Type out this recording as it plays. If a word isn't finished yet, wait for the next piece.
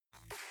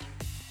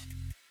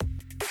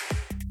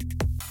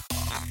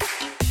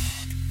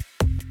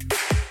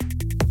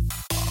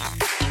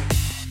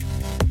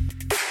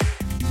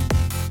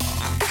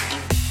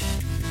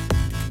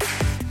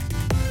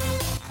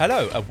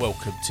Hello and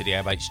welcome to the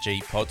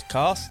MHG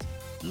podcast.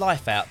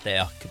 Life out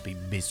there can be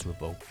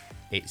miserable.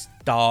 It's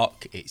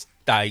dark, it's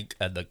dank,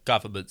 and the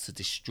governments are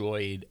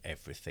destroying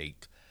everything.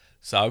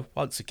 So,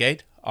 once again,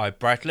 I'm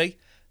Bradley,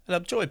 and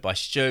I'm joined by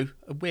Stu,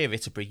 and we're here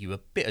to bring you a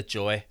bit of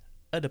joy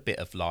and a bit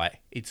of light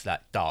into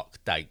that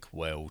dark, dank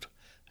world.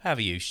 How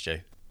are you, Stu?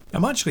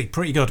 I'm actually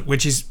pretty good,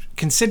 which is,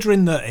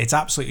 considering that it's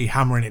absolutely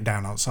hammering it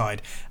down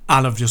outside,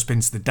 and I've just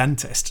been to the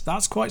dentist,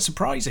 that's quite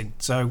surprising.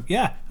 So,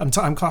 yeah,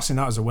 I'm classing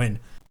that as a win.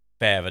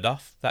 Fair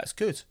enough, that's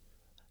good.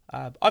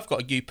 I've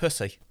got a new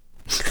pussy.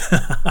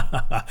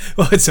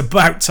 Well, it's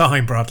about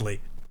time, Bradley.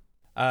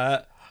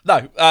 We've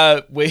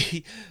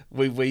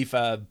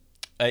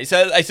it's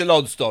a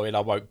long story, and I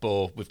won't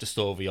bore with the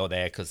story on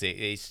air because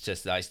it's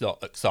just it's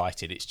not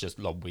exciting. It's just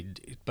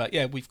long-winded. But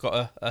yeah, we've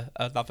got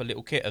another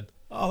little kitten.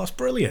 Oh, that's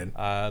brilliant.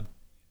 And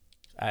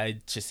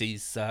just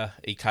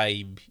he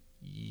came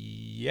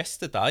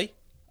yesterday,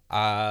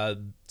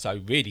 so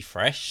really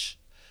fresh.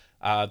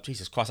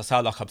 Jesus Christ, I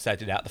sound like I'm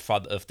standing out the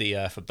front of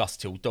the From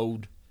Dusk Till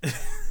Dawn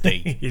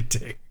thing. You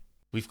do.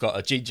 We've got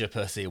a ginger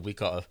pussy, and we've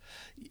got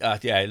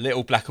a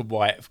little black and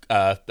white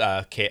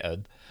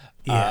kitten.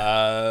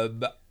 Yeah.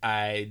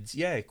 And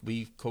yeah,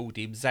 we've called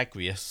him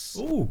Zagreus.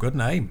 Oh, good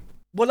name.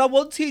 Well,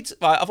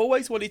 I've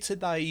always wanted to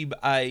name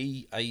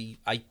a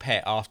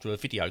pet after a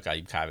video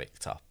game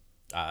character.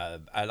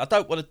 And I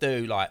don't want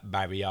to do like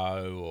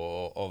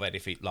Mario or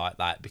anything like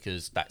that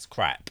because that's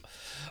crap.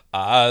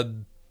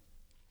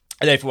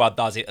 And everyone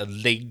does it,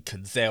 and Link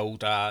and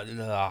Zelda.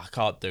 I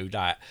can't do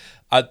that.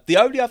 The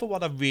only other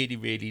one I really,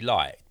 really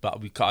like,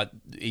 but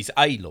is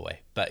Aloy.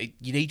 But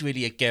you need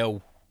really a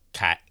girl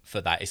cat for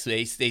that. It's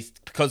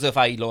because of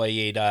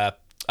Aloy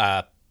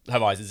in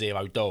Horizon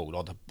Zero Dawn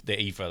on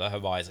either of the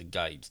Horizon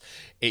games.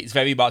 It's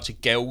very much a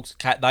girl's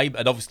cat name,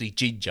 and obviously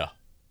Ginger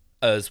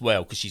as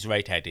well because she's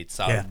redheaded.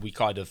 So yeah. We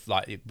kind of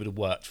like it would have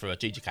worked for a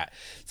ginger cat.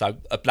 So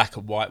a black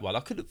and white one.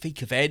 I couldn't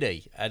think of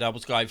any, and I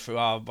was going through.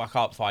 I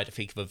can't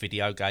think of a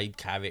video game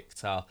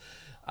character.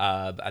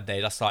 And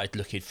then I started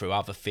looking through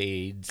other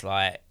things,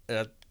 like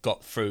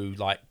got through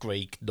like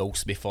Greek,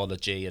 Norse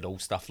mythology and all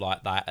stuff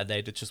like that, and then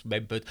I just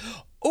remembered,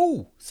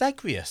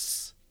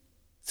 Zagreus.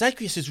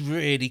 Zagreus is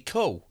really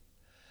cool.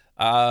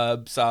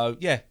 So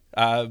yeah,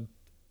 and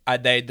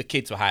then the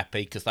kids were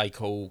happy because they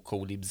call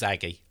him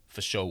Zaggy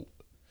for short.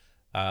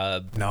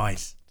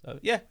 Nice. So,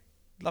 yeah,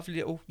 lovely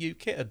little new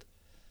kitten.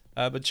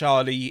 And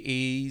Charlie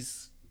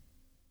he's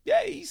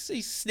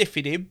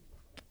sniffing him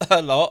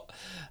a lot.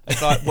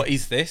 It's like, what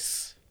is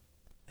this?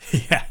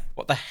 Yeah.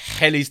 What the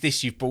hell is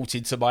this you've brought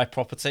into my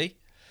property?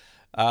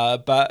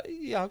 But,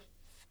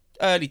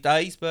 early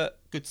days,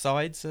 but good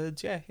signs.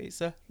 And, yeah, it's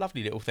a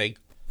lovely little thing.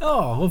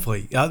 Oh,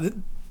 lovely.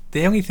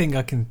 The only thing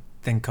I can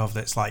think of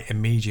that's, like,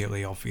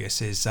 immediately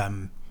obvious is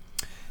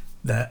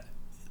that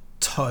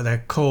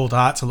they're called,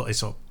 I had to look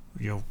this up,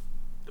 you'll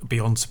be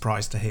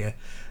unsurprised to hear,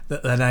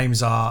 that their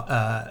names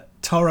are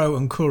Toro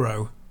and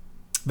Kuro.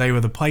 They were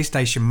the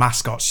PlayStation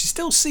mascots. You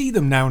still see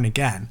them now and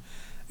again.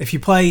 If you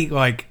play,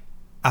 like,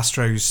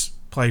 Astro's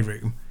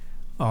Playroom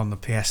on the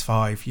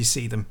PS5, you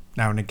see them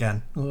now and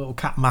again. Little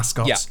cat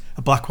mascots, yeah.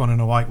 A black one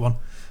and a white one.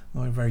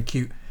 Oh, very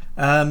cute.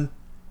 Yeah,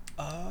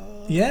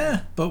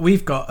 but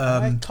we've got...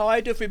 I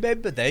kind of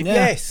remember them, yeah,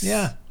 yes.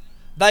 Yeah.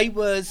 They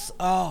was,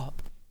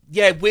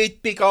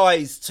 weird big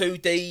eyes,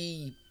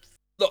 2D...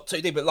 Not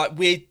 2D, but like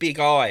weird big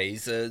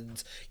eyes.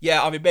 And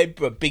yeah, I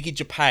remember them big in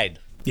Japan.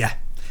 Yeah.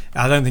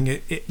 I don't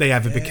think they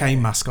ever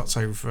became mascots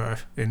over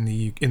in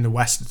the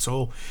West at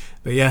all.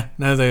 But yeah,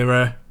 no,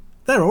 they're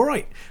all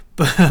right.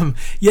 But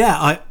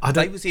yeah, I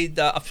don't. They was in.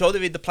 I'm sure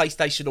they're in the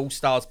PlayStation All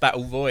Stars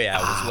Battle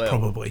Royale as well.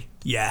 Probably,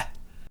 yeah.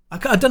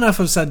 I don't know if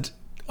I've said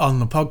on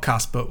the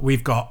podcast, but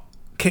we've got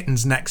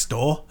kittens next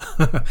door.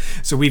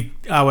 So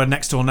our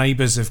next door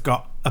neighbours have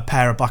got a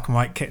pair of black and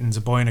white kittens,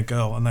 a boy and a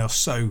girl, and they're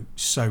so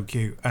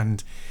cute.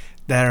 And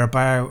they're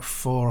about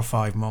 4 or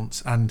 5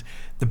 months, and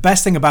the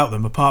best thing about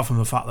them, apart from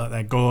the fact that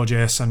they're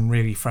gorgeous and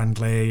really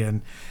friendly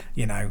and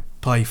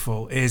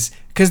playful, is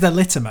because they're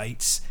litter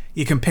mates,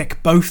 you can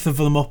pick both of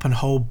them up and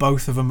hold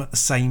both of them at the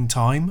same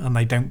time, and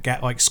they don't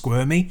get like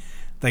squirmy.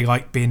 They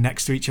like being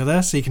next to each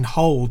other, so you can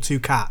hold 2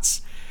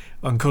 cats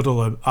and cuddle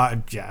them.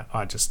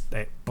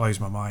 It blows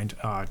my mind.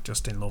 I'm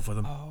just in love with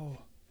them.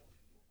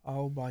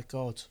 Oh my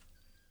god.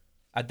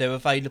 And they're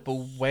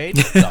available when?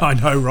 I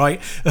know,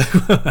 right?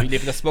 We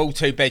live in a small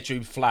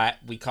 2-bedroom flat.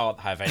 We can't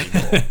have any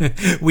more.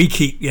 We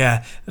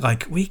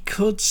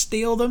could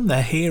steal them.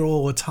 They're here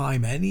all the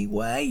time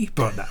anyway.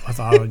 But no, I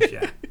thought,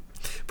 yeah,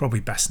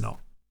 probably best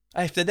not.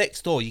 If they're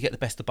next door, you get the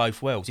best of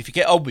both worlds. If you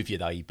get on with your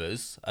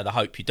neighbours, and I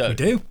hope you do. You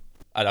do.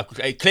 And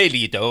clearly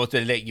you do, or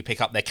they're letting you pick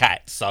up their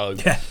cats. So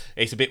yeah.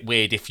 It's a bit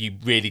weird if you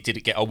really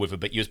didn't get on with them,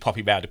 but you was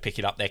popping around and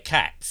picking up their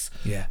cats.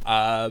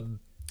 Yeah.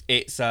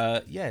 It's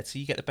so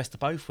you get the best of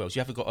both worlds. You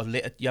haven't got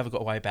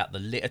to worry about the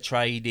litter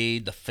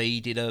training, the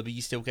feeding them, but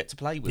you still get to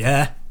play with them.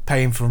 Yeah,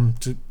 paying for them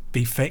to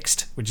be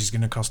fixed, which is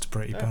going to cost a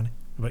pretty penny.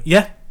 But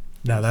yeah,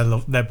 no, they're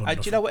wonderful. And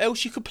do you know what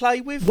else you could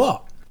play with?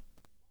 What?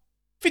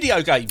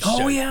 Video games. Oh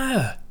Stu.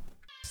 yeah.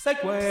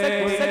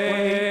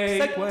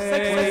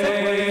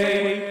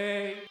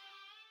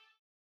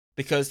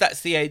 Because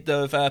that's the end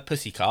of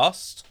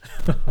Pussycast.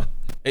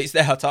 It's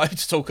now time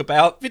to talk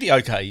about video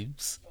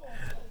games.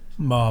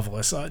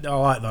 Marvellous. I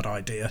like that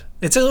idea.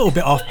 It's a little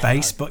bit off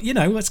base, but,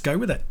 let's go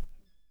with it.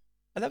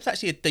 And that was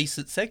actually a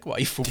decent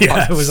segue for Yeah,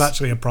 once. it was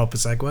actually a proper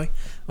segue,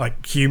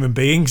 like human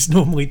beings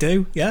normally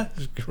do. Yeah,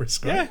 it's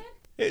great. Yeah,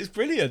 it was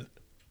brilliant.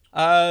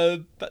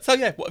 What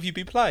have you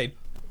been playing?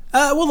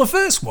 Well, the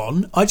first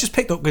one I just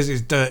picked up because it's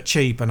dirt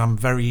cheap, and I'm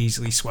very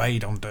easily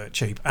swayed on dirt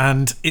cheap.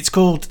 And it's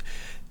called,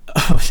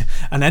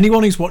 and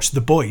anyone who's watched The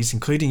Boys,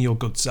 including your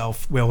good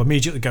self, will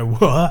immediately go,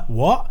 what?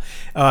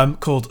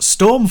 Called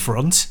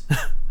Stormfront,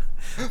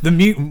 The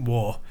Mutant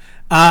War.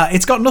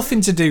 It's got nothing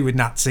to do with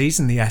Nazis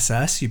and the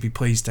SS, you'd be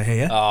pleased to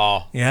hear.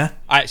 Oh, yeah.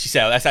 I actually say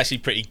that's actually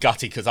pretty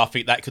gutty because I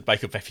think that could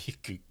make a very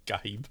good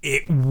game.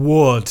 It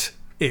would.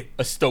 A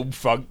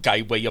Stormfront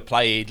game where you're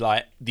playing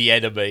like the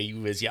enemy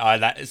was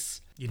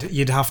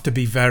You'd have to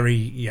be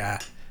very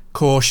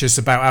cautious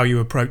about how you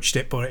approached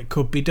it, but it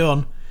could be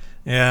done.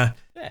 Yeah.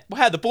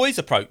 Well, how the boys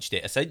approached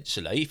it,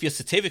 essentially. If you're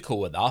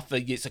satirical enough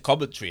and it's a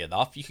commentary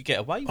enough, you could get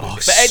away with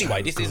it. But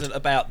anyway, this isn't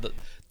about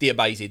the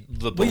amazing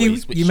The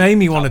Boys. Well, you made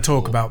me want to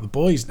talk about The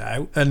Boys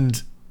now.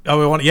 And,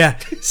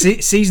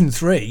 season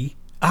 3,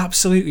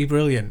 absolutely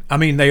brilliant. I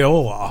mean, they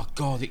all are. Oh,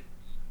 God.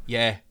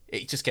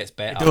 It just gets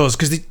better. It does.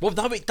 Well,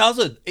 no, it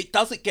doesn't. It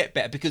doesn't get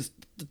better because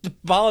the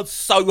bar's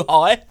so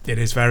high. It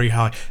is very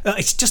high.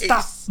 It's just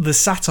the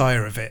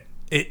satire of it.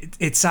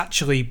 It's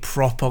actually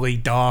properly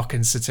dark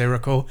and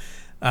satirical.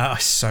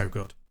 So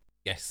good.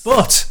 Yes.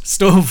 But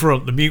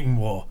Stormfront, The Mutant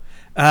War,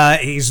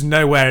 is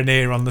nowhere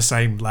near on the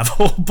same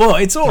level.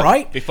 But it's all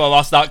right. Before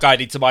I start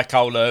going into my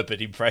Cole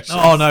Urban impression.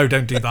 Oh, no,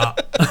 don't do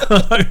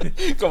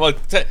that. Come on,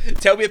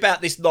 tell me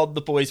about this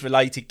non-The Boys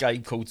related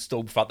game called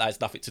Stormfront that has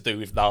nothing to do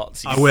with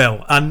Nazis. I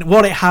will. And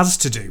what it has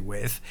to do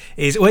with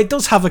is, it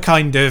does have a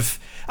kind of,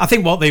 I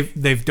think what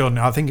they've done,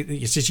 I think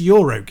it's a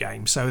Euro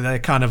game. So they're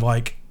kind of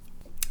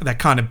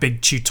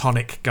big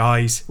Teutonic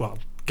guys. Well,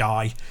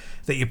 guy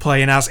that you're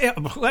playing as.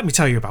 Let me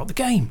tell you about the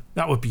game.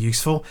 That would be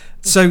useful.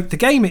 So the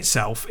game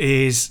itself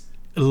is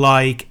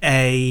like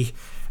a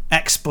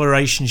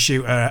exploration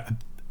shooter.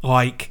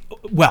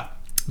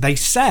 They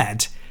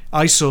said,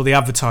 I saw the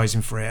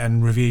advertising for it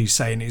and reviews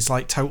saying it's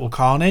like Total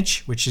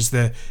Carnage, which is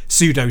the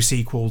pseudo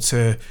sequel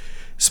to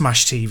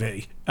Smash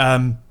TV.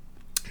 But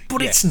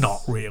It's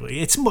not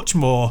really. It's much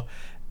more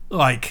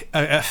like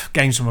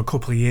games from a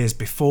couple of years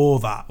before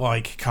that,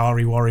 like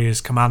Ikari Warriors,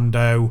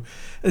 Commando.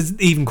 There's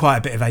even quite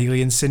a bit of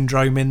Alien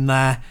Syndrome in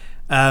there.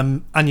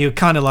 And you're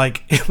kind of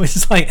like, it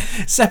was like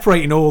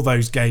separating all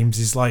those games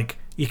is like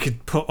you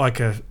could put like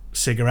a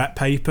cigarette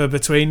paper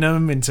between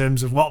them in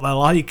terms of what they're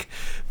like.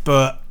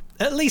 But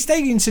at least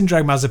Alien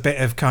Syndrome has a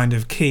bit of kind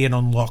of key and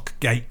unlock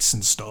gates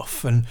and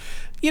stuff. And,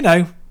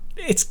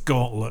 it's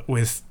Gauntlet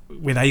with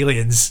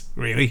aliens,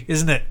 really,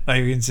 isn't it?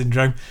 Alien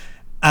Syndrome.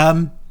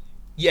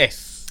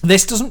 Yes.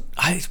 This doesn't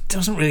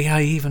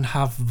really even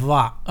have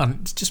that,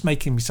 and it's just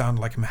making me sound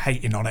like I'm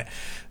hating on it.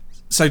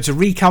 So to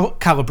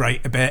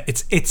recalibrate a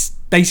bit, it's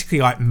basically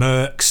like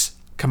Mercs,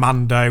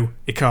 Commando,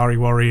 Ikari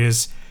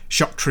Warriors,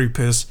 Shock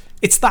Troopers.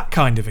 It's that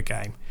kind of a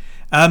game,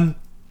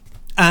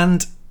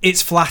 and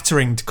it's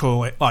flattering to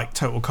call it like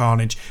Total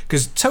Carnage,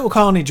 because Total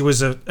Carnage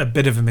was a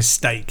bit of a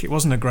mistake. It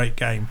wasn't a great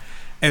game.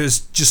 It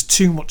was just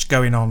too much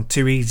going on,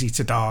 too easy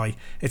to die.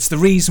 It's the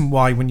reason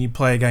why when you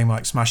play a game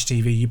like Smash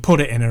TV, you put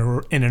it in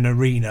an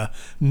arena,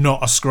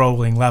 not a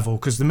scrolling level,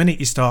 because the minute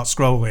you start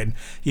scrolling,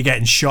 you're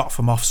getting shot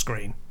from off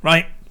screen,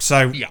 right?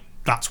 So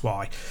That's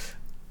why.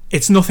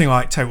 It's nothing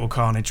like Total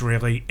Carnage,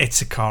 really.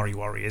 It's Ikari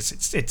Warriors,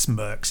 it's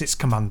Mercs, it's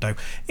Commando.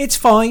 It's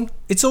fine.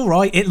 It's all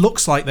right. It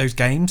looks like those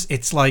games.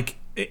 It's like,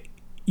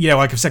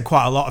 like I've said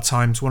quite a lot of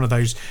times, one of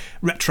those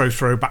retro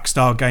throwback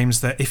style games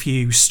that if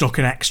you stuck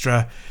an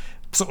extra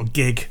sort of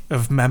gig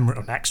of memory,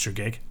 or an extra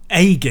gig,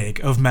 a gig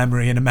of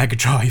memory in a Mega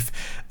Drive,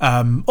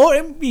 or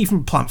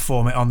even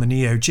platform it on the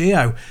Neo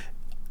Geo,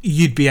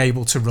 you'd be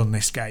able to run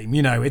this game.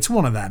 It's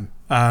one of them.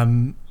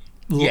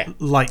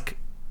 Like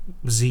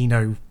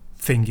Xeno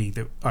thingy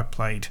that I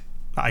played,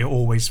 that I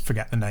always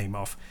forget the name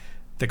of,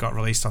 that got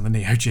released on the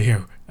Neo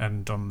Geo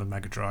and on the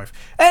Mega Drive.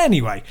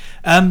 Anyway,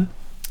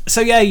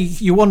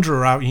 you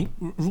wander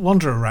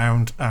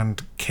around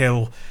and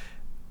kill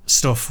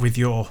stuff with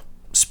your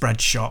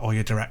spread shot or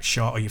your direct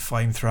shot or your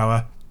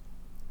flamethrower,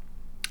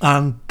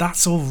 and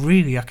that's all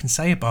really I can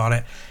say about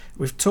it.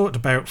 We've talked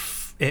about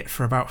it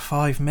for about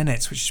 5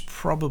 minutes, which is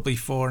probably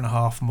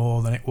 4.5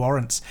 more than it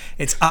warrants.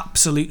 It's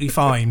absolutely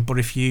fine, but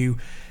if you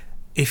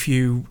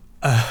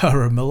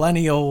are a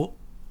millennial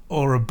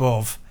or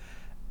above,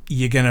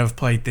 you're gonna have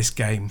played this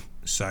game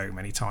so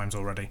many times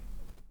already.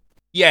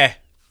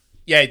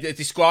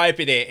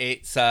 Describing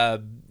it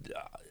sounds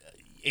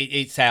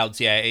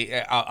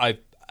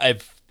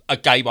I've a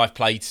game I've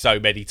played so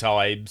many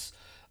times,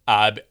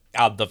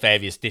 under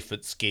various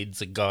different skins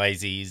and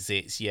guises.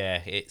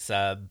 I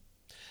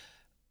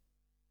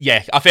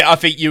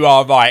think you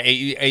are right.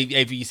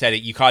 If you said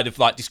it, you kind of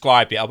like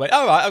described it. I went,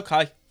 all right,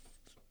 okay,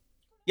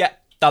 yeah,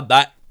 done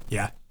that.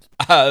 Yeah.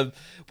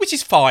 Which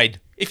is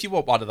fine. If you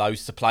want one of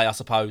those to play, I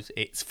suppose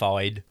it's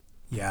fine.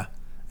 Yeah.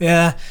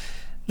 Yeah.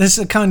 There's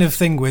a kind of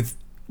thing with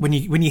when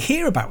you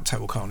hear about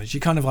Total Carnage,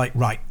 you're kind of like,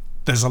 right,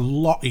 there's a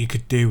lot you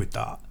could do with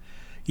that.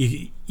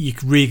 You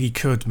really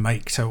could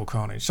make Total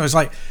Carnage. So it's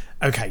like,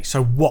 okay,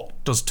 so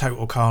what does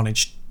Total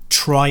Carnage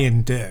try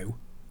and do?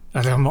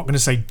 I'm not going to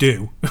say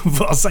do,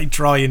 but I'll say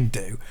try and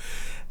do.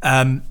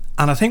 And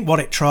I think what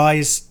it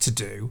tries to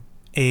do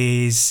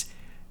is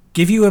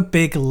give you a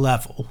big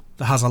level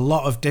that has a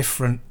lot of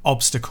different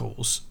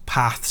obstacles,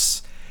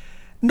 paths,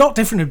 not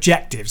different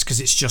objectives because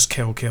it's just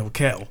kill, kill,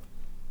 kill,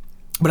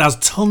 but has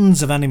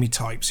tons of enemy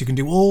types. You can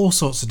do all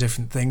sorts of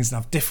different things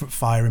and have different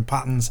firing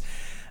patterns.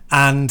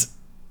 And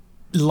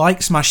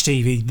like Smash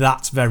TV,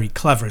 that's very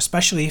clever,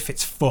 especially if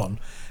it's fun.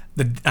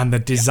 And the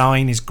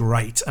design is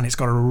great and it's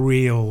got a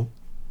real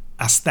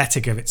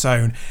aesthetic of its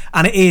own.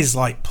 And it is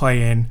like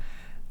playing,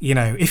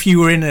 if you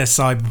were in a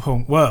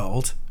cyberpunk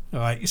world,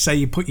 like say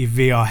you put your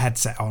VR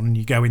headset on and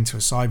you go into a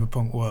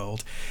cyberpunk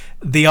world,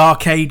 the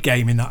arcade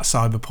game in that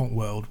cyberpunk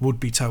world would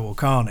be Total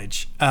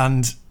Carnage.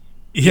 And,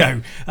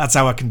 that's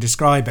how I can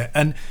describe it.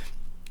 And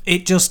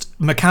it just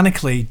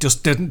mechanically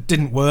just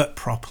didn't work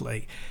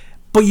properly.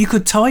 But you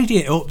could tidy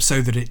it up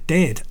so that it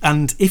did.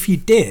 And if you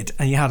did,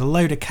 and you had a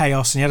load of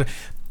chaos, and you had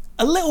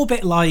a little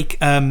bit like,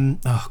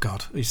 oh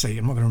God, you see,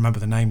 I'm not going to remember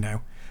the name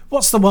now.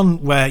 What's the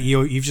one where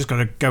you've just got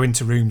to go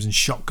into rooms and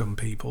shotgun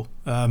people?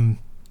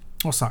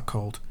 What's that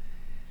called?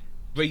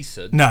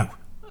 Recent? No.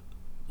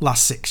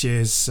 Last 6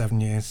 years, 7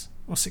 years.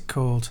 What's it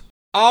called?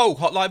 Oh,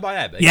 Hotline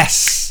Miami?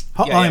 Yes,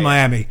 Hotline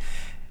Miami.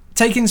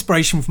 Take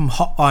inspiration from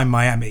Hotline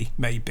Miami,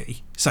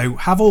 maybe. So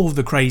have all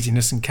the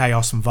craziness and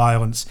chaos and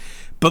violence,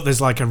 but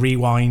there's like an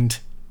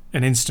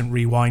instant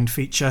rewind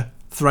feature.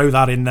 Throw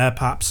that in there,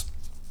 perhaps.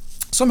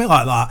 Something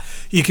like that.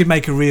 You could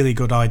make a really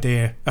good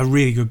idea, a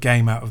really good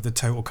game out of the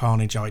Total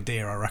Carnage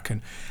idea, I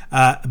reckon.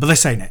 But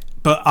this ain't it.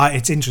 But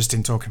it's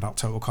interesting talking about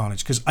Total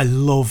Carnage because I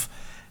love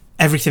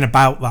everything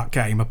about that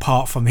game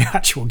apart from the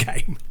actual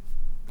game.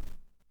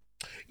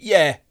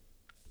 Yeah.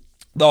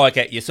 No, I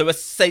get you. So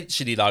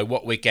essentially, though,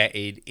 what we're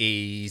getting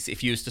is,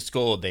 if you was to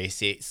score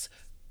this, it's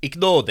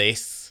ignore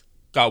this,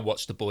 go and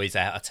watch The Boys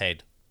out of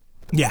 10.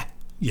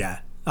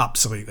 Yeah,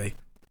 absolutely.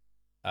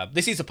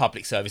 This is a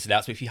public service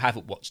announcement. If you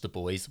haven't watched The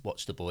Boys,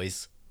 watch The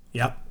Boys.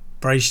 Yep.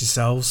 Brace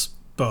yourselves,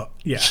 but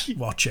yeah,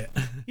 watch it.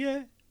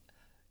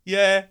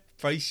 Yeah.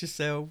 Brace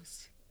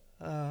yourselves.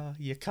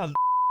 You can't.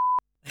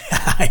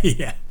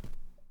 Yeah.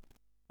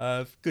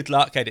 Good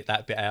luck. Edit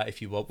that bit out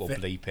if you want. We'll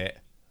bleep it.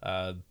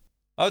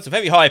 It's a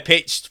very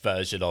high-pitched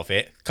version of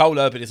it. Cole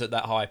Urban isn't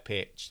that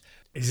high-pitched.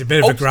 He's a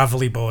bit of a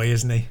gravelly boy,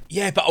 isn't he?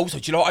 Yeah, but also,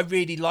 do you know what I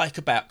really like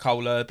about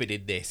Cole Urban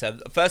in this?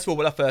 And first of all,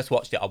 when I first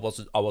watched it, I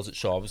wasn't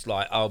sure. I was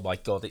like, oh my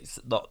God, it's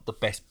not the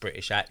best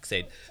British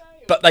accent.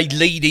 But they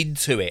lean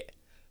into it.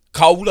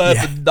 Cole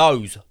Urban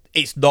knows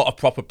it's not a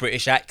proper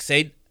British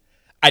accent,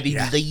 and he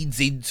leans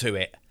into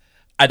it.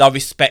 And I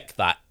respect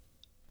that.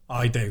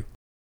 I do.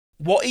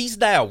 What he's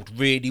nailed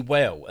really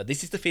well, and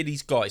this is the thing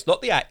he's got, it's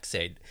not the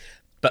accent,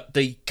 but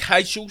the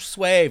casual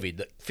swearing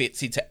that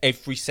fits into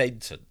every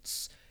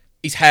sentence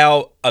is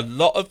how a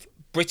lot of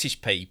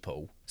British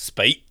people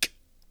speak.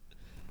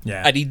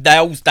 Yeah. And he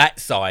nails that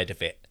side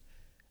of it.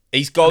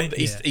 He's gone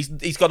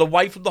he's gone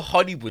away from the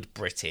Hollywood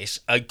British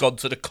and gone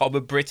to the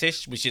common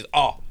British, which is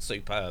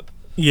superb.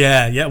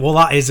 Yeah. Well,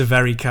 that is a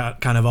very kind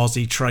of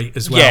Aussie trait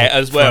as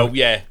well.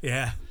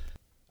 Yeah.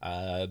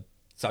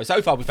 So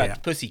far we've had the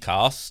Pussy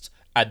cast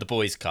and the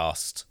Boys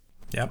cast.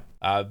 Yep.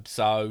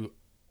 So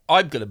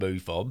I'm going to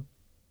move on,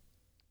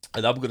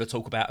 and I'm going to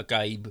talk about a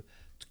game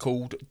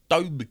called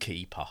Dome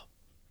Keeper,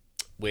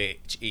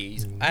 which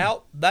is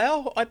out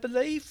now, I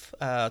believe.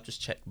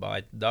 Just check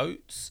my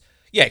notes.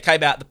 Yeah, it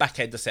came out at the back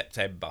end of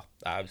September.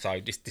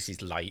 So this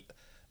is late.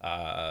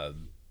 I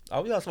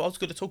was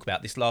going to talk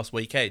about this last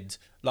weekend.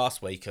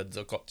 Last weekend,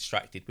 I got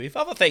distracted with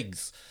other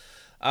things.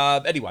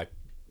 Anyway,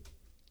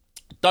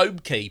 Dome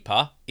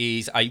Keeper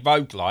is a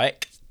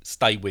roguelike.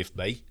 Stay with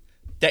me.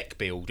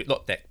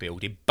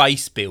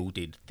 Base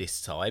building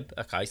this time.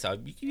 Okay, so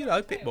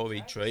a bit more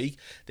intrigue.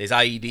 There's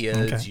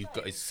aliens, you've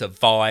got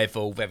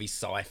survival, very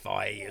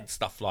sci-fi and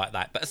stuff like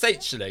that. But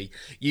essentially,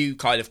 you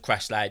kind of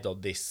crash land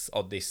on this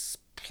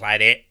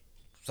planet,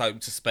 so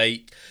to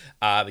speak.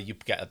 You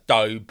get a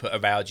dome put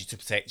around you to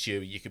protect you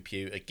and your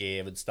computer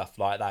gear and stuff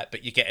like that.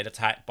 But you're getting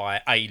attacked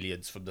by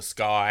aliens from the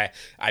sky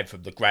and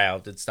from the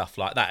ground and stuff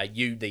like that. And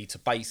you need to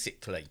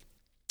basically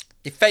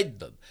defend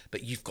them,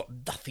 but you've got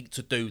nothing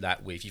to do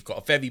that with. You've got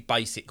a very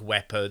basic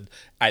weapon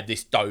and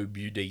this dome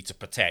you need to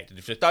protect, and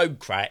if the dome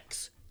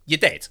cracks, you're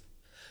dead.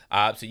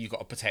 So you've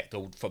got to protect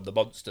all from the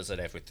monsters and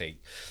everything.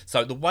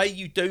 So the way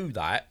you do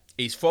that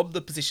is from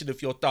the position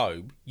of your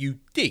dome, you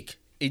dig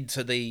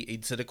into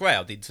the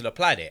ground, into the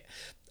planet,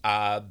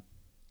 and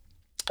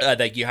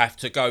then you have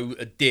to go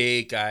and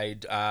dig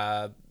and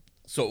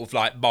sort of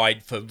like mine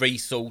for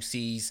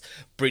resources,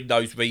 bring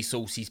those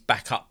resources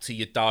back up to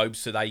your dome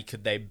so they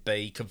can then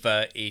be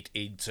converted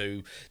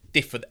into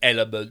different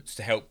elements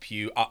to help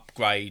you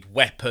upgrade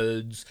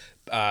weapons,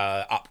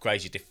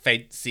 upgrade your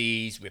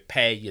defences,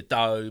 repair your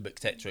dome,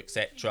 etc,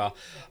 etc.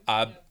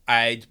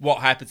 And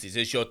what happens is,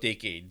 as you're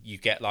digging, you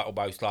get like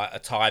almost like a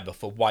timer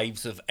for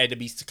waves of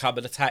enemies to come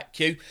and attack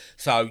you.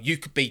 So you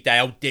could be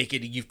down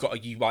digging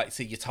and you might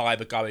see your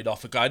timer going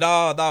off and going,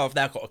 oh no, I've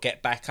now got to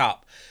get back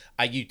up.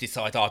 And you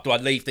decide, do I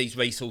leave these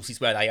resources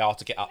where they are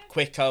to get up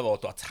quicker, or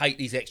do I take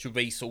these extra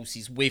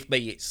resources with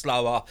me? It's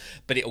slower,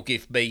 but it'll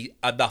give me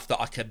enough that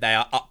I can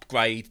now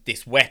upgrade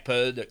this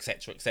weapon,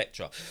 etc,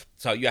 etc.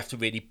 So you have to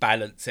really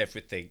balance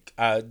everything.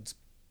 And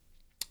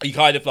you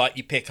kind of like,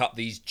 you pick up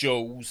these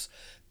jewels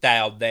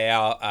down there,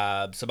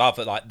 some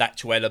other like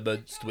natural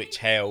elements which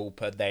help,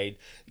 and then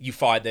you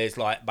find there's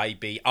like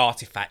maybe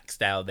artifacts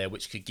down there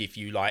which could give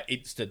you like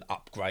instant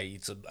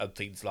upgrades and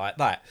things like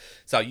that.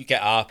 So you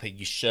get up and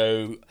you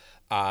shoot.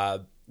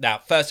 Now,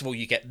 first of all,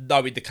 you get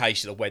no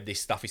indication of when this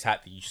stuff is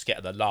happening. You just get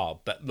an alarm.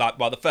 But like,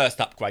 the first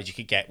upgrade you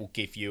can get will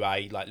give you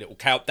a like little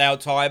countdown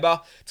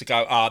timer to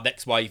go,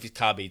 next wave is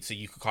coming. So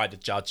you can kind of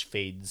judge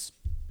things.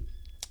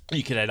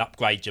 You can then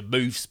upgrade your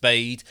move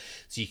speed,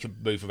 so you can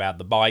move around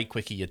the mine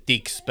quicker, your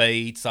dig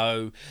speed.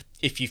 So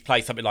if you've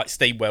played something like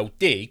Steamworld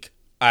Dig,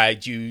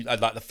 and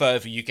like the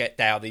further you get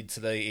down into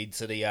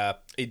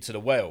the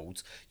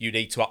world, you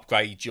need to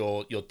upgrade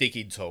your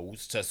digging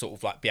tools to sort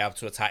of like be able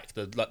to attack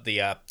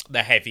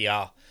the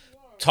heavier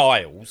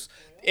tiles.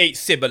 It's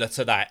similar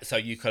to that, so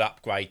you can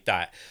upgrade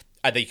that.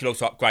 And then you can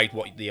also upgrade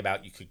the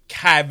amount you can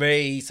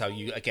carry. So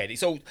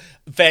it's all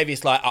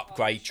various like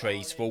upgrade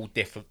trees for all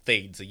different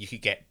things. And you can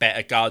get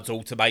better guns,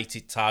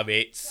 automated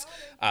turrets,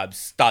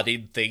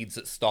 stunning things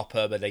that stop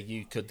them, and then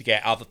you could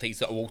get other things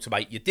that will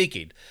automate your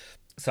digging.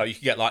 So you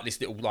can get like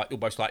this little like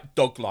almost like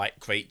dog-like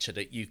creature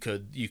that you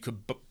could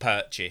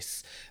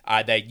purchase,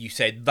 and then you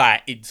send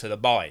that into the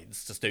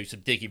mines to do some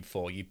digging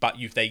for you. But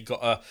you've then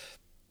got to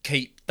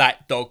keep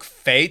that dog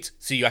fed,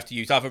 so you have to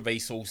use other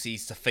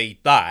resources to feed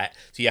that,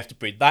 so you have to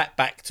bring that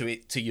back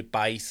to your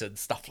base and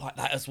stuff like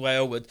that as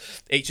well, and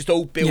it just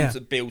all builds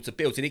and builds and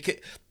builds, and it could,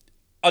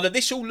 on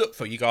initial look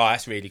through, you go,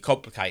 that's really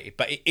complicated,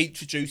 but it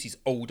introduces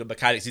all the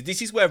mechanics, and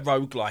this is where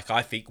roguelike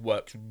I think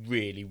works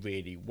really,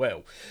 really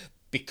well,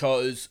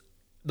 because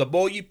the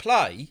more you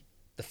play,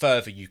 the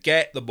further you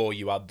get, the more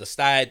you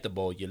understand, the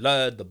more you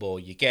learn, the more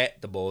you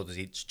get, the more it's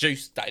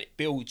introduced, that it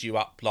builds you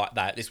up like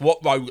that. It's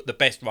what the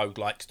best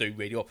roguelikes do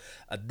really well,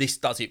 and this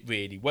does it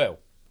really well.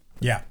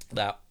 Yeah.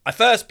 Now, I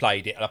first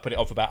played it, and I put it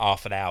on for about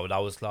half an hour, and I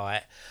was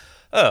like,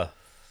 oh,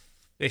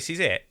 this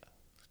is it.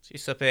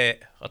 It's a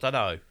bit, I don't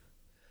know.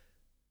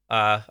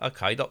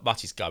 Okay, not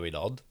much is going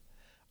on.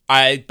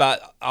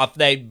 But I've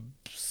then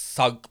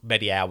sunk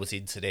many hours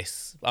into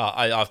this.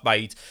 I've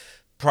made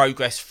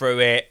progress through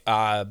it.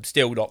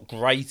 Still not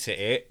great at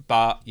it,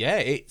 but yeah,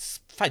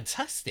 it's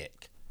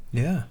fantastic.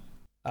 Yeah.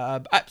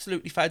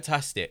 Absolutely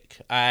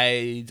fantastic,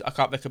 and I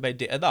can't recommend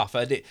it enough.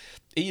 And it,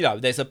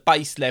 there's a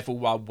base level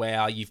one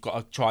where you've got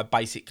to try and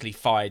basically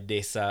find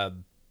this.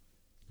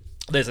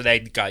 There's an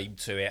end game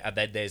to it, and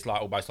then there's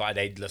like almost like an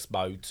endless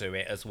mode to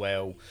it as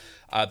well.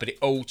 But it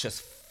all just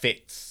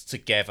fits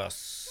together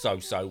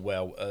so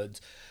well. And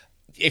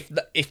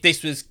if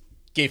this was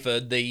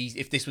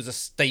if this was a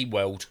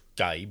SteamWorld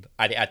game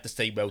and it had the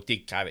SteamWorld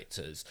Dig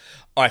characters,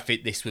 I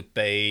think this would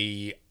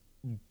be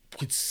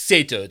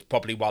considered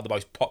probably one of the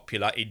most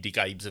popular indie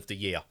games of the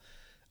year.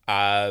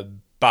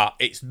 But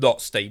it's not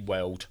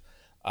SteamWorld.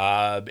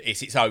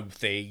 It's its own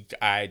thing,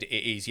 and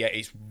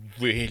it's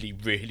really,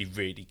 really,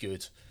 really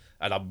good.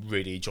 And I'm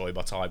really enjoying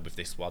my time with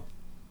this one.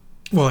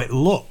 Well, it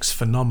looks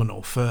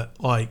phenomenal for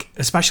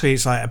especially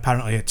it's like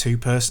apparently a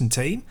 2-person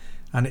team,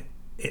 and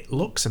it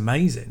looks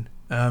amazing.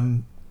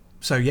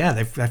 So yeah,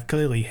 they've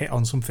clearly hit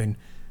on something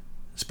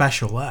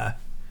special there.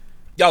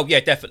 Oh yeah,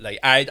 definitely.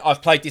 And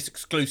I've played this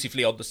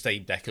exclusively on the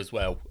Steam Deck as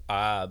well.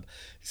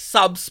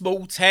 Some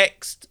small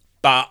text,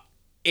 but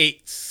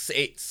it's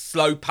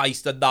slow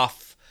paced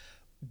enough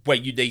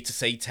when you need to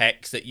see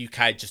text that you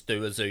can just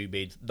do a zoom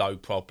in, no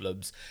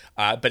problems.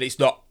 But it's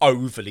not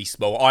overly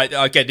small.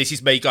 Again, this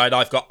is me going,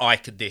 I've got eye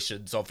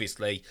conditions,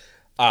 obviously,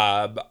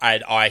 and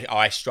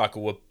I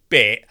struggle a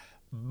bit.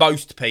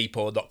 Most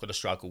people are not going to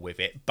struggle with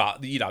it,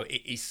 but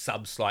it is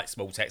some slight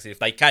small text, and if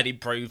they can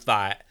improve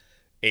that,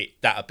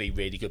 that'd be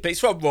really good. But it's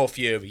from Raw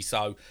Fury,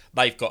 so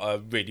they've got a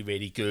really,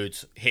 really good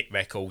hit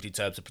record in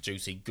terms of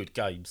producing good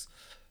games.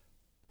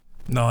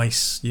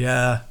 Nice,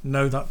 yeah.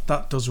 No,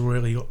 that does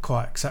really look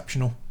quite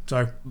exceptional.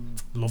 So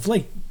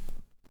lovely.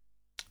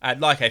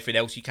 And like everything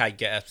else, you can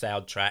get a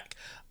soundtrack.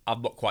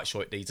 I'm not quite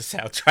sure it needs a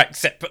soundtrack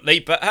separately,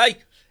 but hey,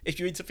 if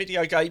you're into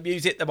video game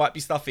music, there might be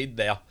stuff in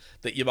there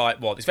that you might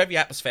want. It's very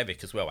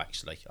atmospheric as well,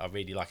 actually. I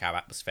really like how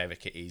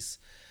atmospheric it is.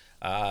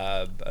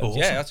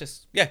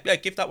 Awesome. Yeah,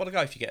 give that one a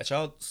go if you get a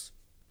chance.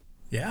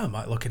 Yeah, I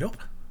might look it up.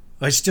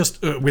 It's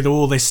just with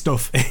all this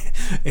stuff,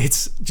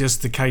 it's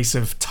just a case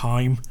of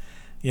time.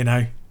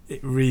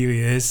 It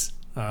really is.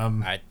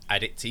 Add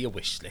it to your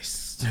wish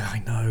list. I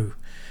know.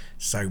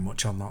 so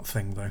much on that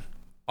thing, though.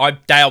 I'm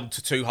down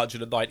to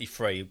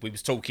 293. We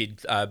was talking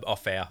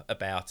off air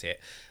about it,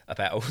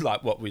 about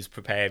like what we was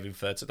preparing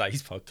for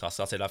today's podcast.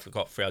 I said I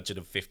forgot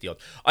 350 odd.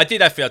 I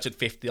did have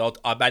 350 odd.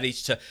 I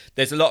managed to.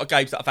 There's a lot of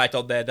games that I've had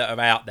on there that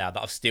are out now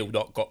that I've still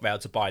not got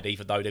round to buying,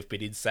 even though they've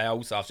been in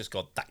sales. So I've just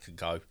gone, that can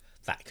go,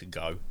 that can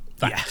go,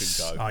 that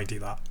can go. I do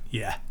that.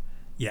 Yeah.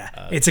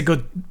 It's a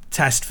good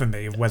test for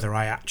me of whether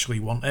I actually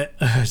want it.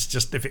 It's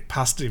just if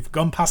it's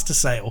gone past a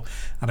sale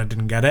and I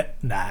didn't get it,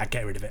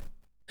 get rid of it.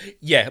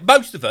 Yeah,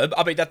 most of them.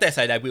 I mean, I dare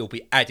say they will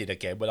be added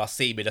again when I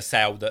see them in a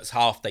sale that's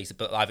half decent,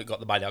 but I haven't got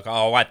the money. I go,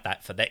 I'll add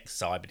that for next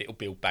time, and it'll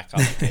build back up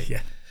again.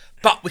 Yeah.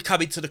 But we're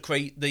coming to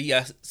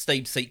the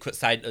Steam Secret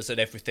Santas and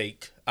everything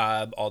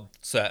on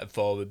certain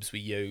forums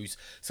we use.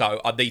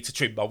 So I need to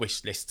trim my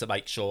wish list to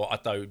make sure I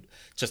don't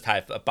just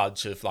have a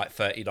bunch of like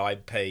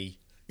 39p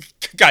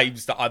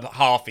games that I'm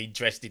half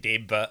interested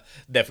in but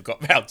never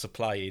got round to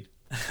playing.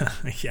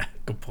 Yeah,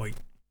 good point.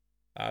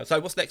 So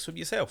what's next from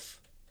yourself?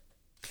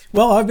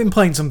 Well, I've been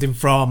playing something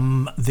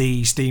from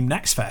the Steam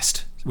Next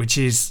Fest, which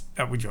is,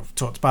 we've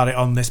talked about it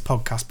on this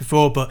podcast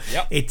before, but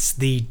It's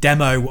the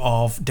demo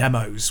of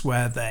demos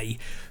where they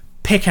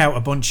pick out a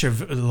bunch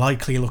of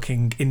likely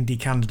looking indie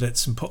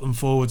candidates and put them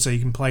forward so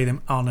you can play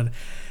them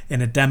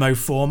in a demo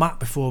format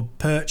before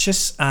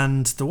purchase.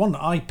 And the one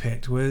that I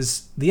picked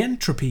was the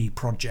Entropy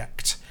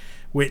Project,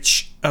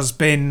 which has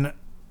been,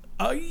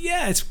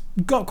 it's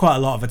got quite a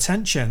lot of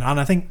attention. And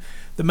I think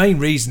the main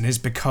reason is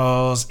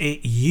because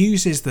it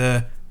uses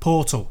the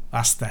Portal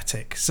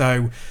aesthetic.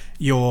 So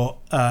you're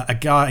a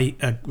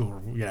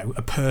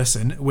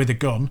person with a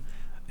gun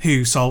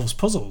who solves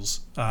puzzles,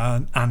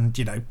 and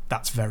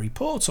that's very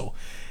Portal.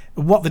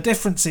 What the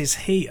difference is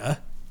here,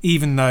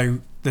 even though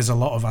there's a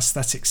lot of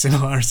aesthetic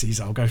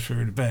similarities I'll go through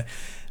in a bit,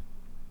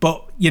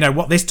 but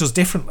what this does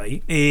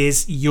differently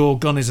is your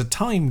gun is a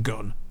time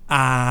gun,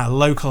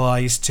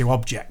 localized to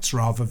objects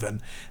rather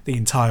than the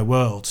entire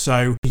world.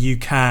 So you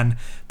can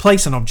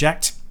place an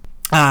object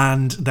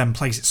and then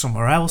place it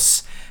somewhere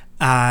else,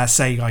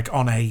 say like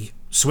on a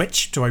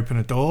switch to open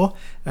a door,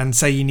 and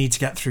say you need to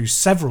get through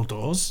several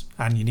doors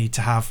and you need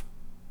to have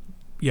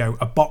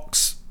a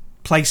box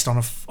placed on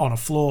a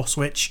floor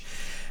switch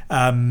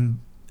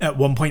at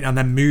one point and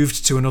then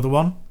moved to another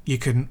one. You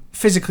can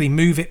physically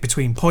move it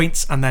between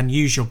points and then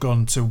use your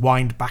gun to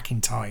wind back in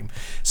time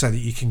so that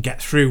you can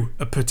get through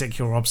a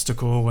particular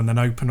obstacle and then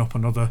open up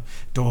another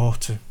door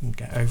to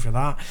get over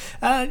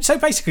that. So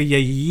basically, you're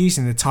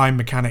using the time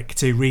mechanic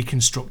to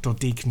reconstruct or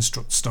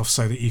deconstruct stuff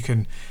so that you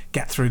can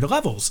get through the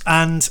levels.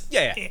 And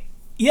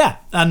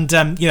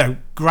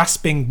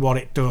grasping what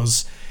it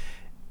does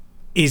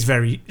is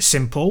very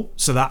simple.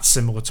 So that's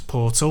similar to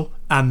Portal.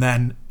 And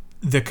then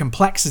the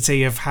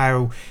complexity of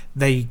how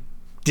they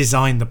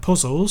design the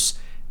puzzles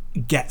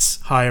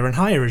gets higher and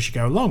higher as you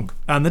go along,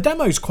 and the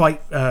demo's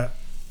quite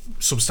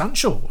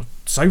substantial.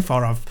 So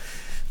far I've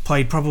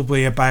played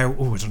probably about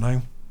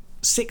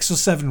 6 or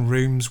 7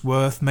 rooms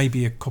worth,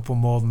 maybe a couple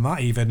more than that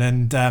even,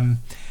 and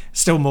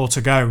still more to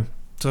go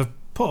to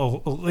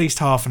put at least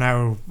half an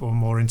hour or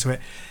more into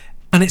it,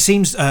 and it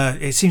seems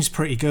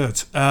pretty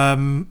good.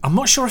 I'm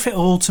not sure if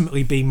it'll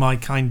ultimately be my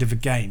kind of a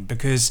game,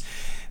 because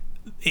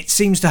it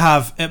seems to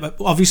have,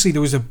 obviously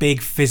there was a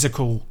big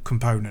physical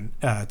component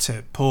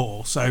to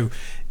Portal, so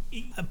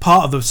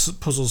part of the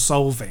puzzle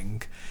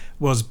solving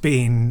was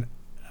being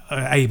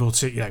able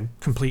to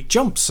complete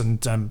jumps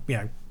and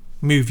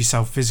move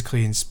yourself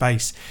physically in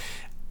space,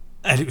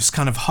 and it was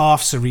kind of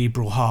half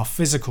cerebral, half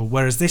physical,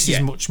 whereas this is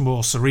much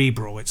more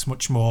cerebral. It's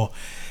much more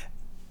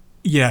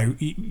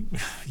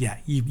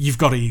you've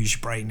got to use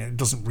your brain. It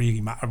doesn't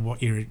really matter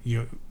what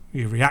your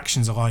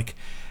reactions are like,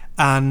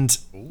 and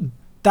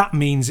that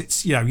means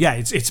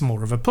it's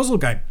more of a puzzle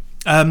game,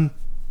 a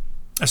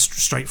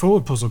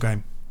straightforward puzzle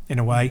game in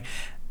a way.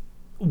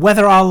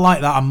 Whether I'll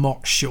like that, I'm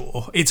not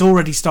sure. It's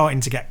already starting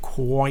to get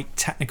quite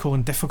technical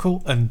and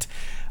difficult, and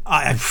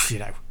I,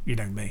 you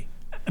know me,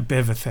 a bit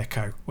of a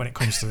thicko when it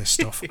comes to this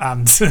stuff.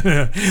 And you're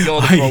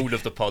the role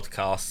of the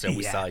podcast, shall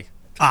we say?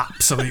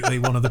 Absolutely,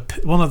 one of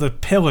the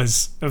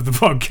pillars of the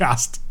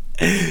podcast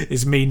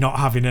is me not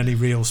having any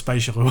real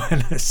spatial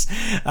awareness.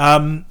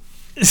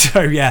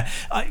 So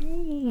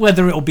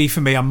whether it'll be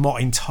for me, I'm not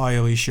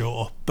entirely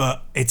sure,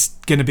 but it's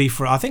going to be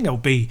I think it'll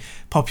be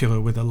popular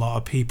with a lot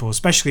of people,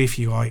 especially if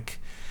you like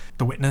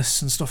The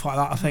Witness and stuff like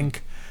that, I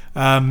think.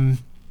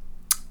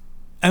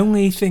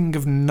 Only thing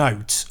of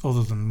note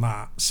other than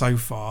that so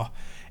far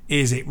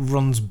is it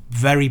runs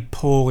very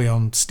poorly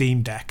on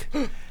Steam Deck,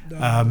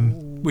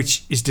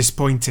 which is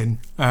disappointing.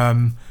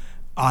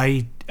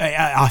 I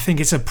think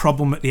it's a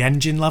problem at the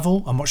engine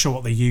level. I'm not sure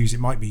what they use. It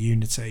might be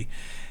Unity.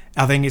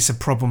 I think it's a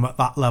problem at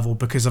that level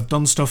because I've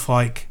done stuff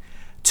like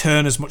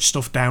turn as much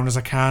stuff down as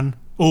I can.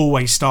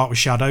 Always start with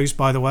shadows,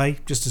 by the way,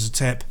 just as a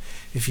tip.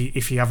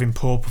 If you're having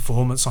poor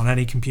performance on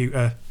any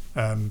computer,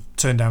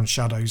 turn down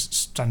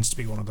shadows tends to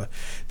be one of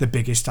the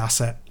biggest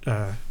asset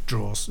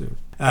draws.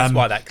 That's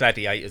why that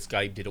Gladiators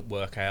game didn't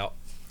work out.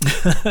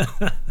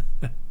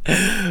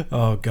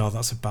 Oh god,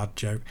 that's a bad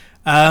joke.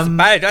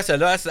 Bad. That's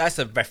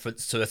a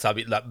reference to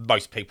something that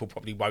most people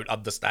probably won't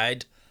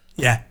understand.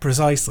 Yeah,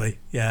 precisely.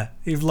 Yeah,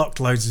 you've locked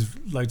loads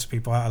of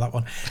people out of that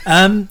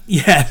one.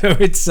 Yeah, so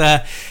it's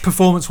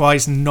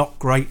performance-wise not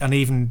great, and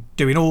even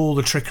doing all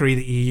the trickery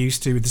that you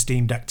used to with the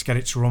Steam Deck to get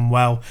it to run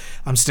well,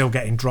 I'm still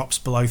getting drops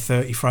below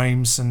 30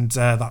 frames, and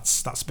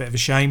that's a bit of a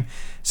shame.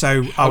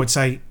 So I would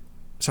say,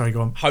 sorry,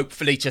 go on.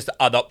 Hopefully, just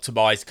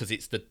unoptimized because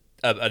it's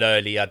an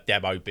earlier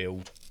demo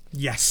build.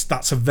 Yes,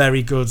 that's a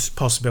very good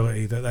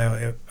possibility that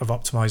they'll have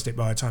optimised it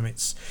by the time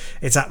it's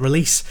at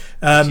release.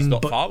 Which is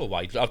not far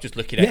away. I'm just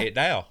looking at it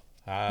now.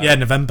 Yeah,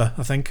 November,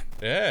 I think.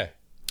 Yeah,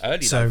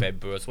 early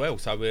November as well.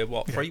 So we're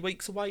 3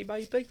 weeks away,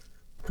 maybe.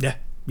 Yeah.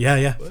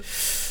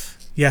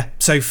 Yeah.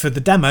 So for the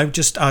demo,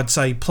 just I'd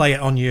say play it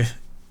on your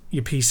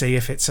PC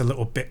if it's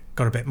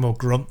got a bit more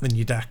grunt than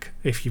your deck,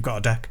 if you've got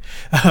a deck.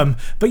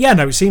 But yeah,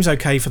 no, it seems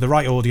okay for the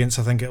right audience.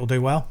 I think it'll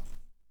do well.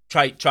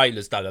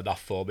 Trailer's done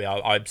enough for me.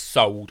 I'm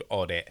sold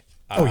on it.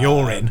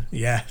 You're in.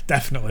 Yeah,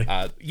 definitely.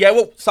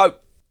 So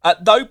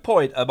at no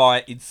point am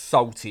I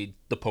insulting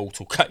the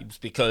Portal games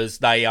because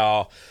they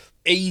are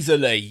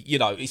easily,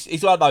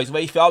 it's one of those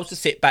where if I was to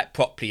sit back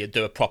properly and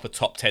do a proper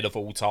top 10 of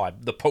all time,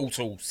 the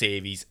Portal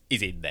series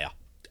is in there.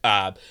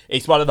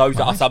 It's one of those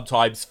that I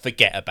sometimes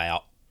forget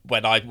about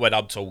when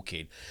I'm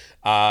talking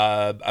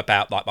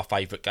about like my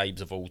favourite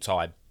games of all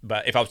time.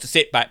 But if I was to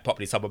sit back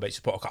properly, someone mentions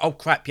Portal, oh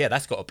crap, yeah,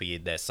 that's got to be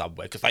in there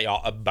somewhere because they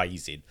are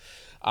amazing.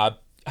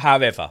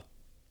 However,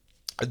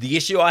 the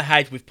issue I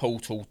had with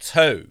Portal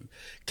 2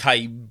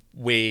 came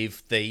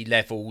with the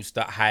levels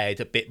that had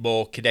a bit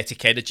more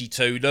kinetic energy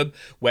to them,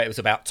 where it was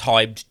about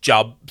timed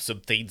jumps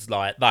and things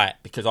like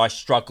that, because I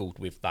struggled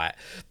with that.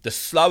 The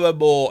slower,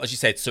 more, as you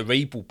said,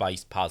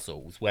 cerebral-based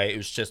puzzles, where it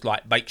was just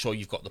like, make sure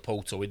you've got the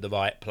portal in the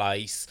right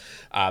place,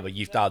 and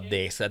you've done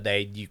this, and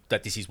then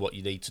that this is what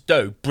you need to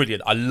do.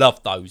 Brilliant. I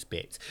love those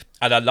bits.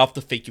 And I love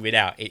the figuring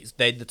out. It's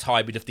then the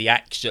timing of the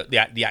action,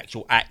 the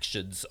actual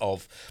actions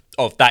of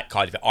that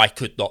kind of it. I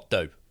could not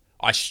do.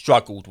 I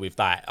struggled with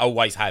that. I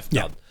always have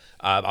done.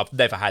 I've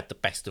never had the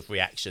best of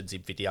reactions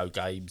in video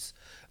games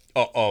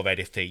or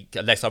anything,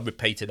 unless I'm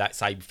repeating that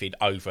same thing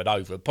over and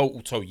over. In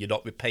Portal 2, you're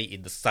not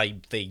repeating the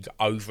same thing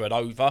over and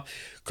over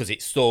because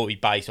it's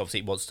story-based.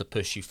 Obviously, it wants to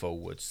push you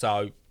forward.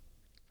 So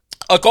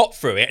I got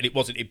through it and it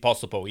wasn't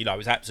impossible. It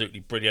was absolutely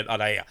brilliant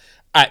and I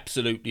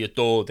absolutely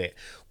adored it.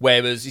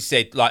 Whereas you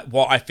said, like,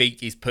 what I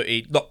think is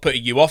not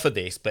putting you off of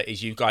this, but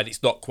is you going,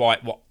 it's not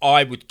quite what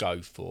I would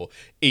go for,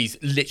 is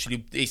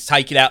literally, it's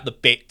taking out the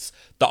bits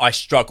that I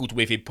struggled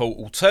with in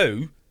Portal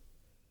 2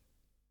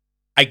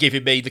 and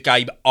giving me the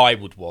game I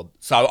would want.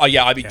 So,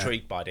 I'm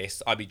intrigued by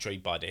this.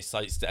 So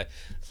it's,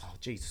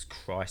 Jesus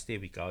Christ,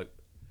 here we go.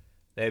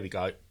 There we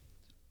go.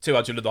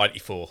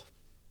 294.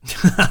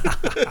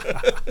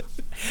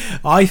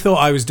 I thought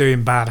I was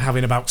doing bad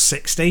having about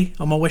 60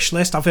 on my wish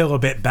list. I feel a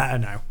bit better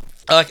now.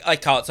 I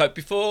can't. So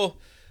before,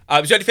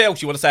 is there anything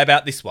else you want to say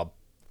about this one?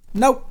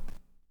 Nope.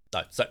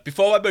 No. So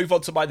before I move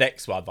on to my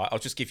next one, right, I'll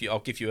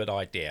give you an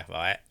idea,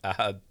 right?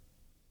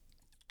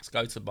 Let's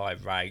go to my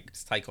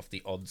ranks, take off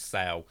the on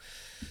sale.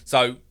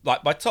 So,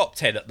 like, my top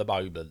 10 at the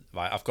moment,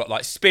 right, I've got,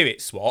 like,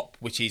 Spirit Swap,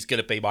 which is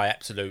going to be my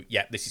absolute,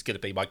 this is going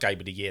to be my game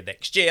of the year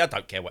next year. I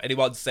don't care what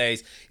anyone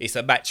says. It's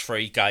a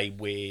match-free game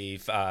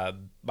with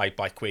made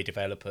by queer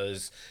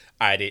developers,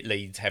 and it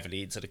leans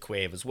heavily into the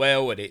queer as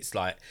well, and it's,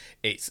 like,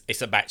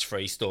 it's a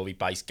match-free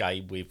story-based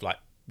game with, like,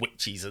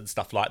 witches and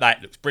stuff like that.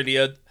 It looks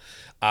brilliant.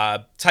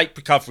 Tape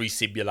Recovery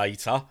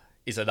Simulator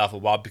is another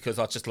one, because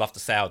I just love the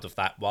sound of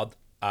that one.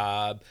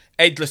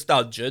 Endless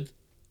Dungeon,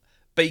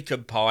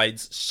 Beacon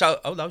Pines,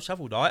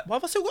 Shovel Knight. Why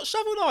have I still got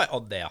Shovel Knight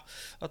on there?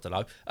 I don't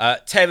know.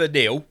 Terra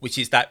Nil, which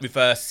is that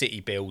reverse city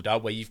builder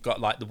where you've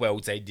got like the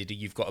world's ended and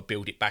you've got to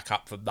build it back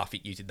up from nothing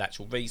using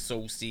natural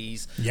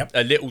resources. Yep.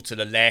 A Little to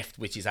the Left,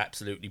 which is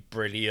absolutely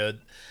brilliant.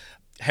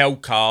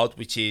 Hellcard,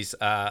 which is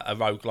a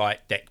roguelike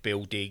deck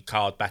building,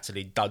 card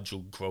battling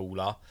dungeon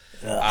crawler.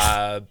 You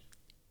know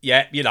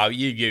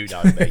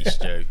me,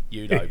 Stu.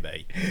 You know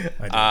me.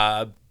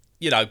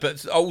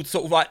 But old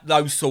sort of like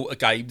those sort of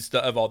games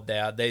that are on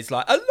there, there's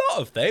like a lot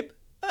of them,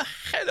 a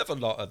hell of a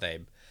lot of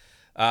them.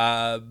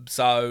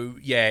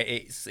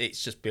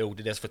 It's just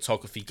building. There's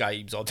photography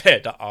games on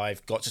there that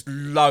I've got, just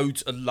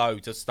loads and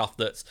loads of stuff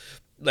that's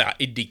like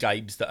indie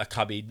games that are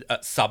coming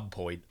at some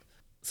point.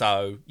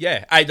 So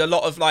yeah, and a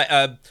lot of like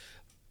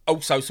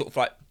also sort of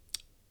like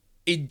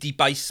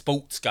indie-based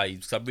sports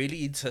games. So I'm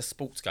really into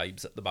sports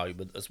games at the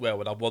moment as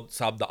well, and I want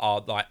some that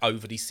aren't like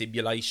overly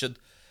simulation.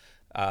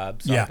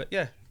 It's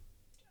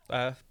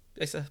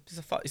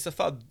a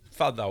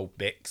fun old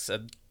mix,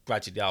 and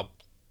gradually I'll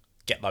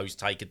get those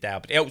taken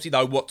down. But it helps you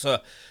know what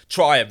to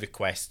try and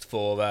request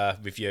for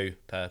review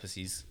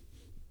purposes.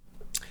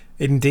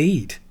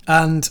 Indeed.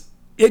 And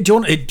do you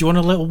want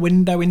a little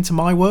window into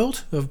my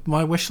world of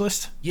my wish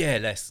list? Yeah,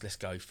 let's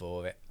go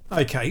for it.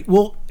 Okay.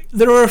 Well,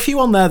 there are a few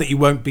on there that you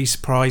won't be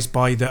surprised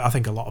by that I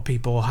think a lot of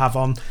people have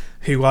on,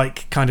 who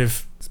like kind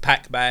of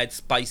Pac-Man,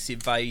 Space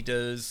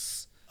Invaders.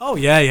 Oh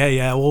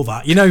yeah, all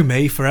that. You know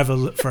me, forever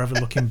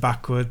looking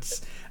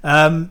backwards.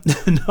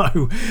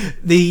 No,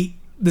 the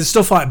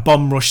stuff like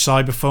Bomb Rush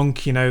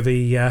Cyberpunk, you know,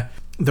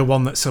 the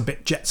one that's a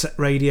bit Jet Set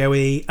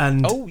Radio-y,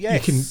 and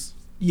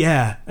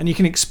you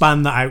can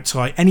expand that out to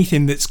like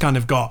anything that's kind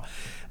of got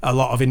a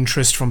lot of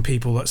interest from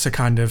people. That's a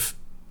kind of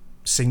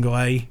single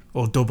A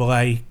or double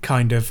A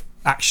kind of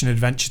action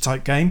adventure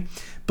type game.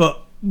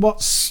 But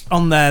what's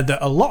on there that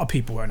a lot of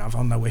people won't have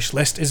on their wish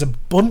list is a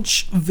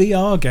bunch of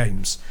VR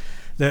games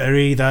that are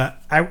either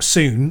out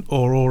soon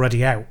or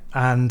already out,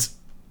 and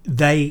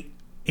they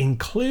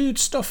include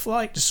stuff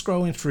like, just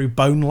scrolling through,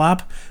 Bone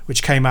Lab,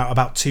 which came out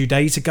about 2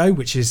 days ago,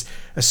 which is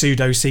a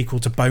pseudo sequel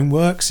to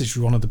Boneworks, which is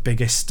one of the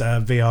biggest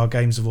VR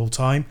games of all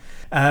time.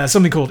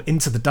 Something called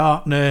Into the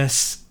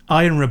Darkness,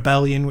 Iron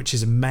Rebellion, which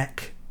is a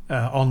mech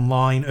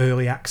online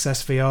early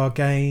access VR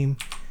game.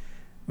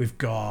 We've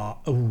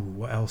got,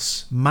 what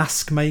else?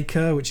 Mask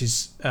Maker, which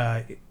is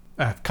a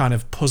kind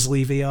of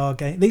puzzly VR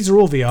game. These are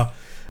all VR.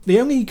 The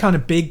only kind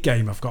of big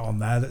game I've got on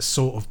there that's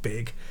sort of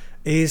big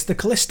is the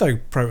Callisto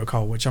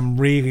Protocol, which I'm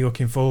really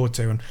looking forward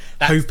to, and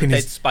that's hoping the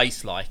Dead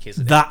Space-like,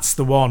 isn't it? That's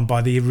the one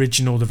by the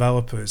original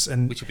developers,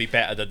 and which would be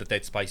better than the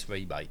Dead Space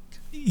remake.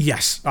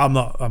 Yes, I'm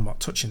not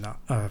touching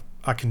that.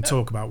 I can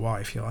talk about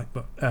why if you like,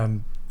 but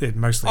it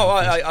mostly.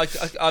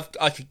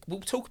 We'll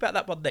talk about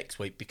that one next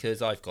week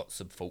because I've got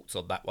some thoughts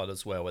on that one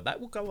as well, and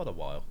that will go on a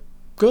while.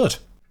 Good.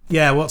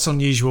 Yeah, what's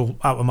unusual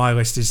out of my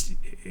list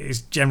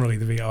is generally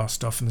the VR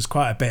stuff, and there's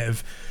quite a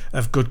bit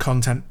of good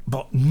content,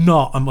 but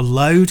not a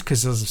load,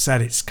 because as I've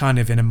said, it's kind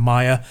of in a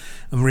mire.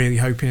 I'm really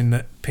hoping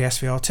that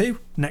PSVR 2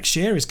 next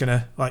year is going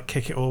to like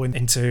kick it all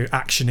into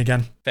action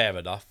again. Fair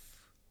enough.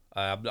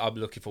 I'm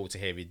looking forward to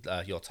hearing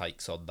your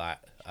takes on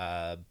that.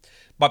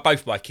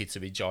 Both my kids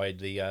are enjoying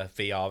the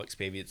VR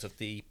experience of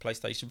the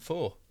PlayStation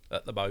 4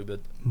 at the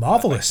moment.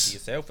 Marvellous.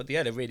 Yourself, and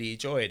yeah, they're really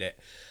enjoying it.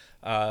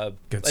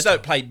 They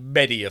don't play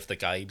many of the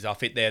games. I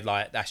think they're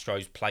like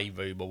Astro's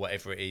Playroom or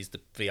whatever it is, the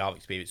VR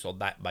experience on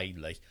that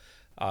mainly.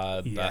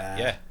 But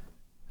yeah.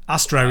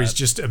 Astro is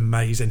just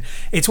amazing.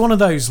 It's one of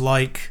those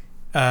like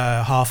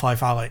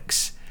Half-Life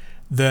Alyx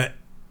that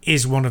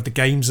is one of the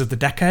games of the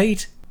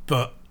decade,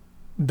 but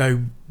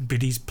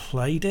nobody's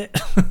played it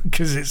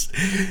because it's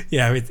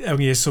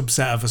only a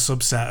subset of a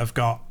subset have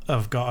got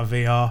a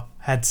VR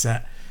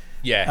headset.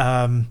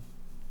 Yeah.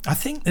 I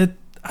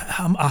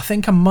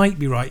think I might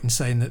be right in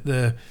saying that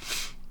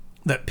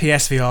that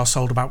PSVR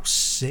sold about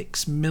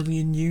 6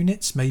 million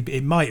units. Maybe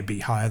it might be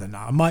higher than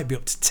that. It might be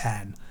up to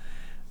 10.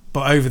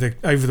 But over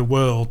the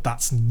world,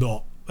 that's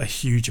not a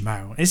huge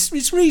amount.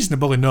 It's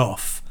reasonable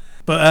enough.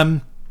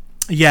 But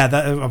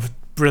that a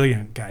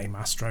brilliant game,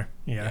 Astro.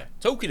 Yeah.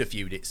 Talking of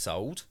units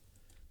sold,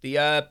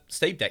 the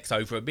Steam Deck's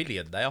over 1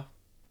 million now.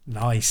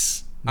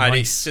 Nice. And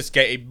it's just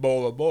getting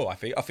more and more. I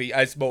think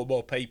as more and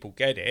more people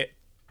get it,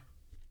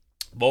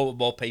 more and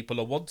more people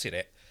are wanting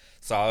it.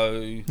 So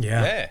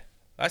yeah,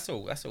 that's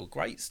all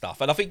great stuff.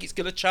 And I think it's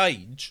going to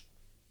change.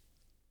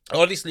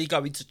 Honestly,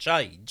 going to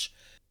change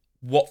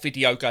what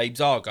video games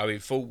are going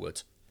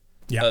forward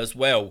as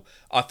well.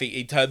 I think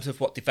in terms of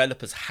what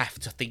developers have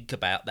to think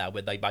about now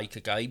when they make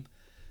a game.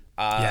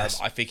 Yes.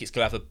 I think it's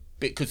going to have a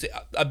bit, because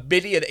 1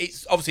 million,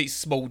 it's obviously it's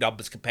small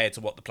numbers compared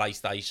to what the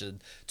PlayStation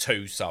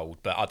 2 sold,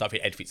 but I don't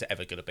think anything's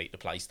ever going to beat the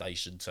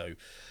PlayStation 2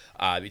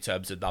 in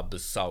terms of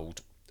numbers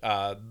sold.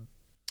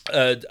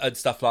 And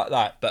stuff like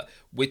that. But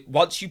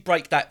once you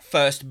break that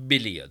first 1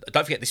 million,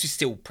 don't forget this is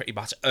still pretty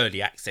much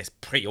early access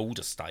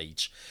pre-order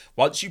stage.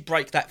 Once you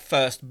break that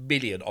first 1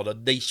 million on a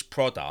niche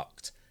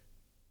product,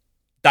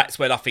 that's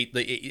when I think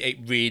that it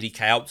really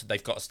counts, and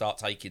they've got to start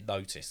taking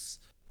notice.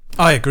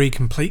 I agree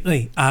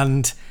completely.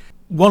 And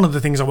one of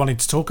the things I wanted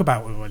to talk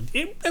about,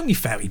 only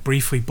fairly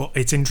briefly, but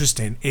it's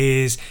interesting,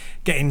 is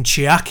getting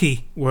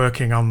Chiaki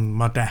working on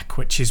my deck,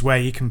 which is where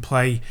you can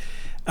play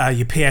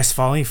your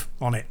PS5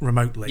 on it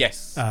remotely.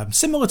 Yes.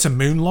 Similar to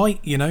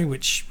Moonlight,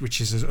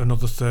 which is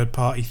another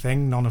third-party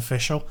thing,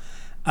 non-official.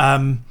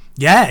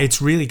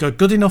 It's really good.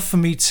 Good enough for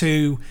me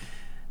to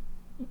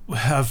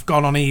have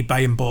gone on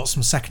eBay and bought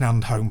some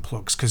second-hand home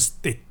plugs, because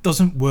it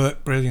doesn't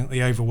work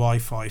brilliantly over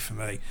Wi-Fi for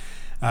me.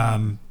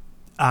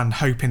 And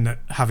hoping that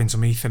having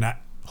some Ethernet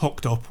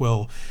hooked up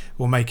will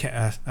make it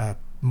a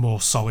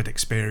more solid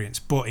experience.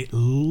 But it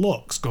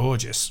looks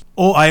gorgeous.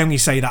 Or I only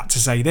say that to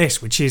say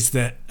this, which is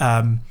that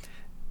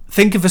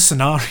think of a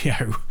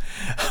scenario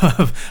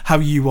of how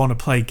you want to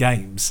play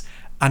games,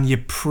 and you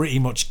pretty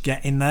much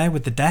get in there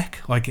with the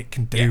deck. Like, it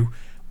can do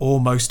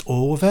almost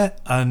all of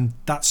it, and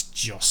that's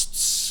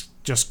just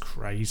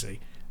crazy.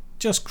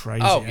 Just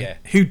crazy. Oh, yeah.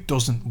 Who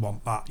doesn't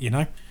want that,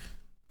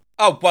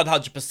 Oh,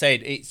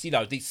 100%. It's,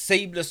 the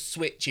seamless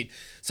switching.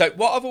 So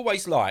what I've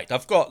always liked,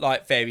 I've got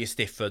like various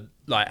different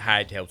like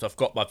handhelds. I've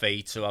got my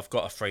Vita, I've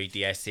got a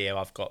 3DS here,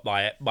 I've got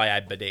my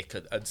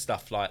Anbernic and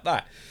stuff like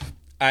that.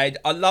 And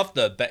I love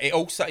them, but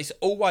it's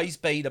always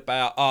been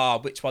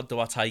about, which one do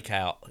I take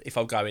out if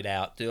I'm going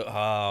out? Do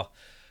I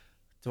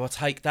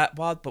take that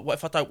one? But what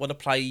if I don't want to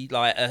play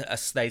like a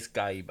SNES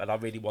game, and I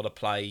really want to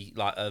play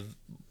like a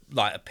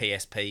like a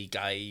PSP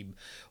game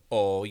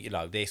or, you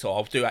know, this, or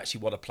I do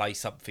actually want to play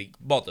something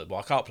modern.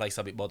 Well, I can't play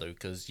something modern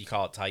because you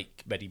can't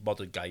take many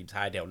modern games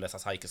handheld unless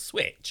I take a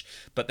Switch.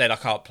 But then I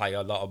can't play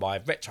a lot of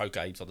my retro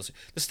games on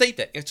the Steam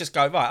Deck. It's just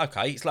go, right,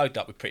 okay, it's loaded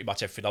up with pretty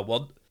much everything I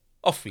want.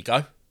 Off we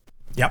go.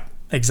 Yep,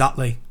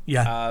 exactly.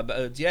 Yeah.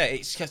 And yeah,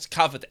 it's just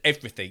covered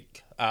everything.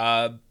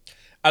 And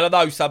I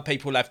know some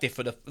people have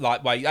different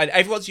like ways, and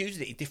everyone's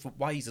using it in different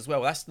ways as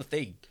well. That's the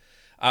thing.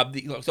 So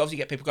obviously you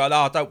get people going,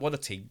 I don't want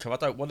to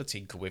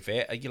tinker with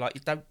it, and you're like,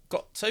 you don't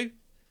got to.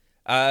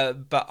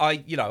 But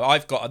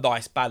I've got a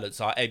nice balance.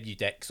 Like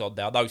EmuDeck's on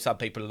there. I know some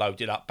people are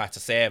loading up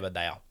Batocera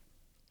now,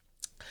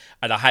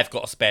 and I have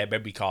got a spare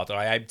memory card, and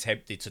I am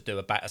tempted to do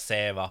a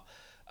Batocera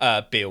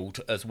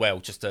build as well,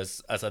 just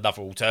as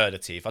another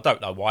alternative. I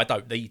don't know why. I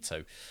don't need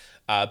to,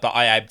 but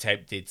I am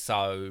tempted.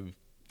 So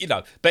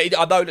but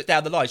I know that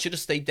down the line, should a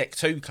Steam Deck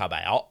 2 come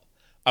out,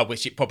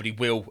 which it probably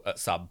will at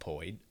some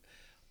point,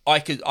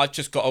 I've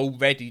just got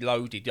already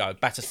loaded,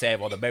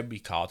 Batocera on a memory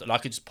card, and I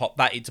can just pop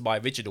that into my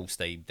original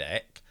Steam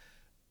Deck,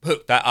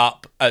 hook that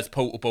up as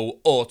portable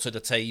or to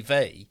the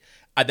TV,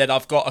 and then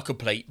I've got a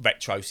complete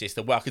retro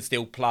system where I can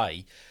still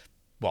play,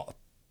 a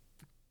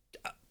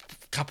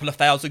couple of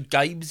thousand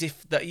games,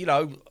 if that,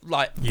 modern,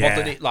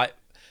 like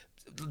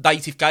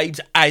native games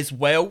as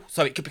well.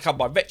 So it could become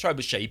my retro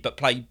machine, but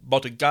play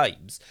modern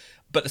games.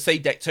 But the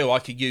Steam Deck 2 I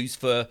can use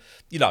for,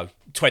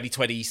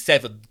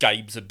 2027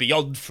 games and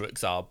beyond, for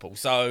example.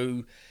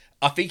 So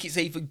I think it's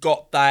even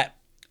got that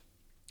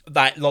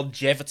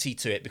longevity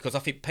to it, because I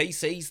think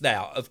PCs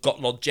now have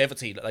got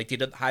longevity that they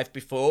didn't have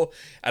before,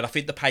 and I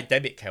think the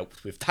pandemic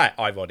helped with that,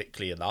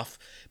 ironically enough,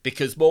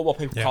 because more and more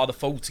people can't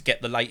afford to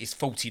get the latest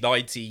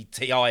 4090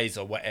 Ti's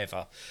or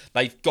whatever.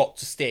 They've got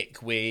to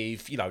stick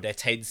with their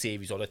 10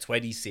 series or their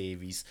 20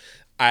 series,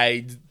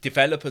 and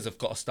developers have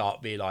got to start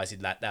realising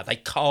that now they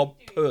can't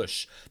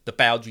push the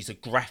boundaries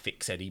of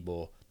graphics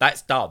anymore.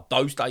 That's done.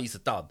 Those days are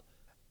done.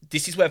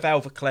 This is where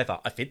Valve are clever.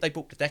 I think they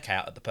brought the deck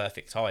out at the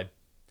perfect time,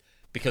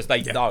 because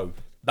they know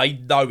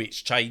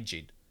it's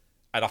changing,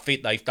 and I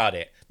think they've done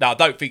it. Now, I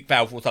don't think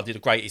Valve was the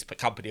greatest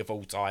company of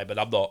all time, and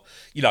I'm not,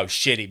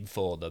 shitting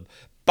for them,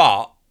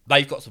 but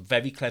they've got some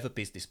very clever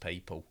business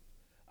people.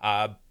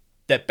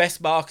 Their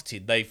best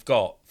marketing they've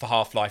got for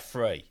Half-Life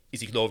 3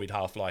 is ignoring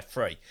Half-Life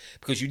 3,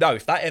 because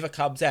if that ever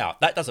comes out,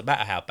 that doesn't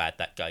matter how bad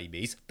that game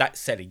is, that's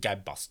selling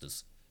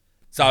gangbusters.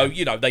 So,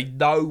 they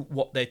know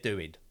what they're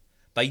doing.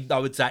 They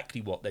know exactly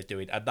what they're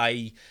doing, and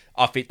I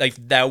think they've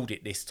nailed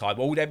it this time.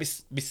 All their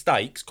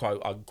mistakes,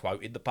 quote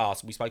unquote, in the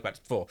past, and we spoke about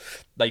it before,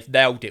 they've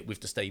nailed it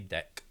with the Steam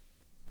Deck.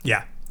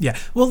 Yeah.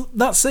 Well,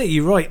 that's it.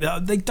 You're right.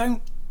 They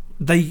don't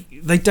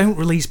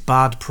release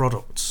bad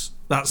products.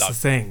 That's the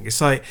thing.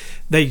 It's like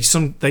they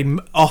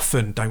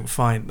often don't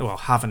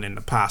haven't in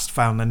the past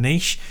found a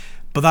niche,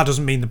 but that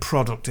doesn't mean the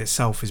product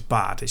itself is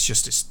bad. It's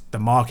just the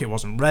market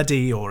wasn't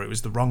ready, or it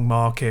was the wrong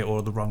market,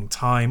 or the wrong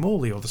time, all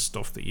the other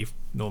stuff that you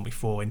normally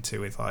fall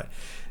into with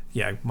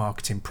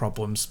marketing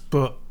problems.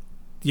 But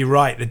you're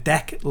right, the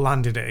deck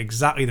landed at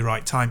exactly the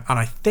right time, and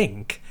I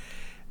think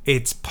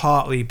it's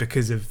partly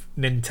because of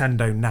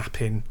Nintendo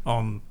napping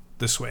on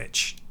the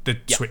Switch,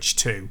 Switch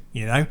 2.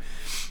 I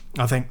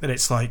think that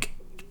it's like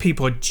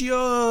people are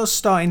just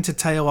starting to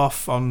tail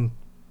off on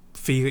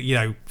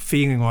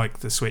feeling like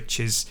the Switch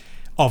is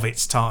of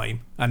its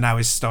time, and now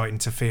is starting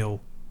to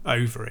feel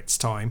over its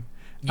time.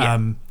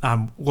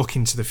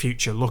 Looking to the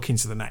future, looking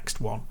to the next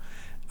one,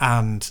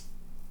 and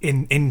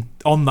in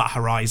on that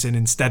horizon,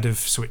 instead of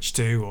Switch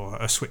 2 or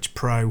a Switch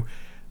Pro,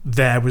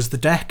 there was the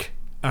deck,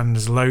 and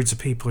there's loads of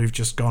people who've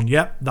just gone,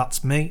 yep,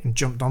 that's me, and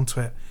jumped onto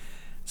it.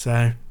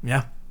 So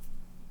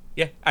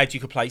and you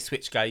can play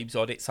Switch games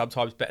on it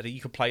sometimes better than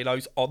you can play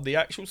those on the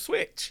actual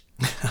Switch.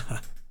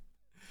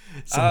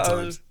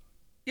 Sometimes.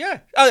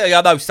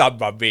 I know some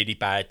run really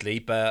badly,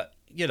 but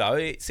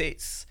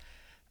it's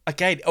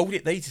again, all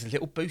it needs is a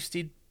little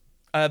boosted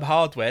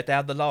hardware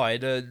down the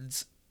line,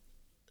 and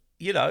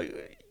you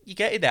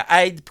get in there.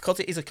 And because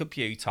it is a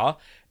computer,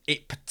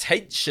 it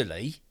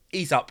potentially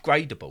is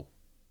upgradable.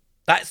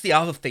 That's the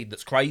other thing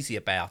that's crazy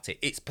about it.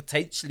 It's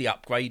potentially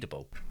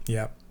upgradable.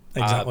 Yeah,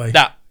 exactly.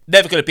 Now,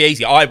 never going to be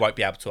easy. I won't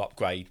be able to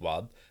upgrade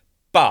one,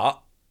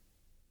 but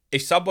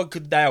if someone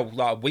could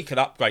now, we can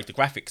upgrade the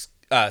graphics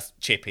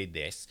chip in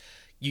this.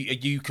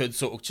 You can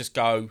sort of just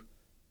go,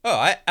 all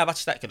right, how much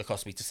is that going to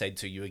cost me to send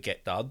to you and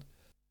get done?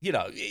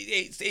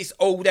 It's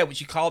all there,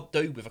 which you can't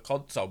do with a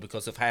console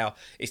because of how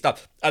it's done.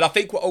 And I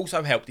think what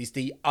also helped is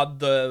the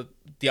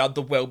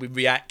underwhelming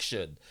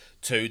reaction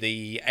to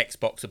the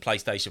Xbox and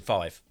PlayStation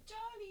 5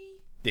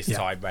 this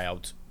time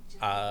round.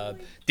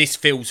 This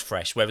feels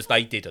fresh, whereas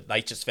they didn't.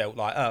 They just felt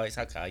like, oh, it's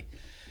okay.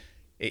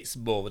 It's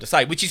more of the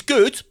same, which is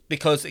good,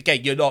 because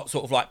again, you're not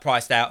sort of like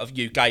priced out of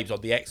new games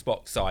on the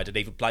Xbox side, and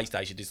even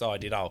PlayStation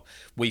decided, oh,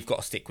 we've got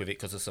to stick with it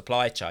because of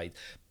supply chain.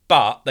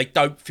 But they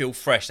don't feel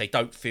fresh, they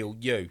don't feel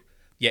new.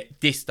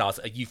 Yet this does,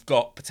 and you've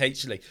got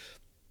potentially,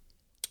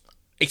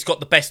 it's got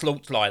the best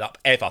launch lineup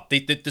ever.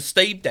 The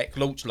Steam Deck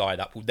launch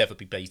lineup will never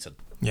be beaten.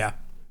 Yeah,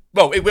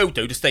 Well, it will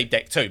do the Steam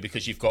Deck too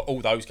because you've got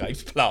all those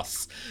games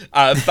plus.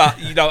 But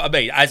you know what I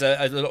mean? As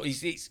a lot,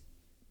 it's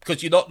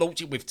because you're not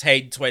launching with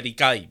 10, 20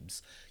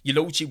 games. You're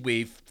launching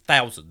with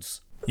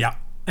thousands. Yeah,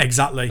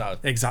 exactly. No.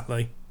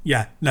 Exactly.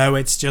 Yeah, no,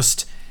 it's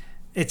just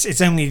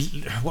it's only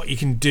what you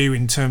can do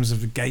in terms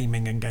of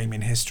gaming and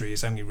gaming history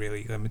is only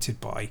really limited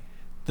by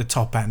the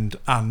top end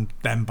and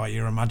then by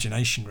your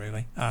imagination,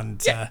 really.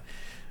 And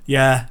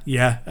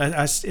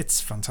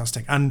it's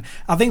fantastic. And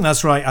I think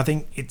that's right. I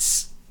think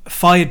it's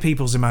fired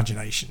people's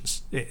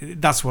imaginations.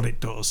 That's what it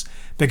does.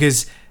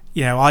 Because,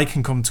 you know, I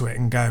can come to it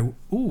and go,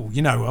 ooh,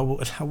 you know,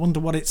 I wonder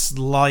what it's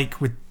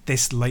like with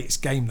this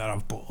latest game that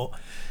I've bought.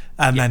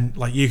 And then,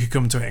 like, you could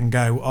come to it and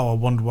go, oh, I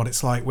wonder what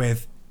it's like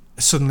with...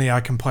 Suddenly I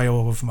can play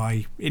all of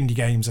my indie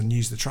games and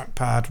use the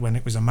trackpad when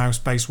it was a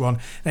mouse-based one.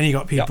 Then you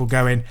got people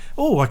going,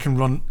 oh, I can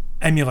run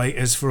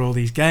emulators for all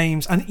these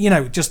games. And, you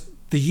know, just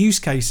the use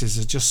cases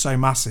are just so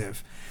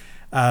massive.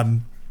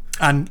 And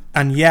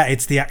yeah,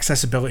 it's the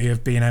accessibility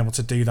of being able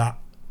to do that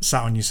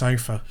sat on your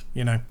sofa,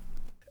 you know.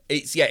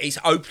 It's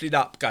opening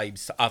up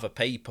games to other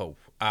people.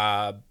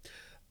 Like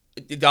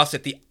I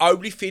said, the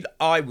only thing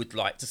I would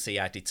like to see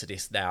added to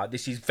this now,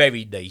 this is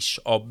very niche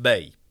on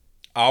me,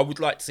 I would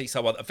like to see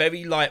a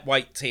very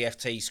lightweight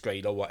TFT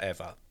screen or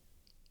whatever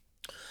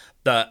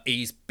that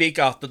is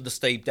bigger than the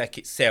Steam Deck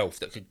itself,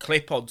 that can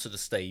clip onto the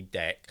Steam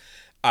Deck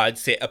and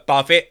sit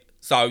above it.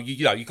 So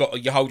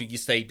you're holding your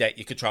Steam Deck,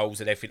 your controls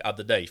and everything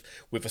underneath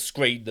with a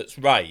screen that's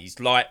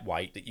raised,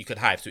 lightweight, that you can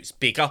have, so it's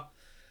bigger.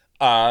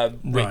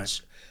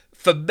 Which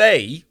for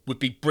me would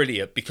be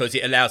brilliant because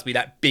it allows me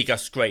that bigger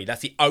screen.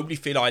 That's the only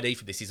thing I need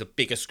for this is a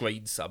bigger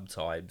screen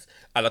sometimes,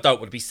 and I don't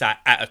want to be sat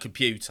at a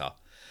computer.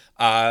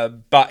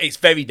 But it's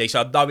very niche.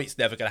 I know it's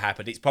never going to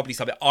happen. It's probably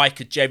something I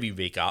could jerry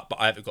rig up, but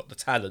I haven't got the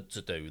talent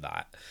to do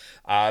that.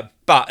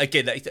 But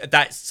again,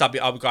 that's something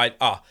I'm going,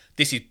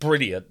 this is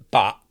brilliant.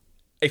 But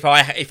if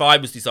I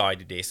was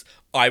designing this,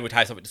 I would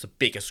have something that's a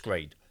bigger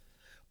screen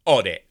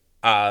on it.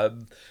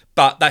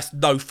 But that's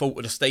no fault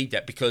of the Steam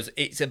Deck because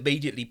it's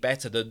immediately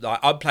better than... Like,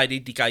 I'm playing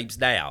indie games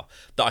now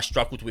that I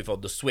struggled with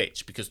on the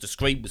Switch because the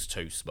screen was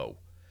too small.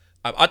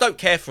 I don't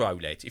care for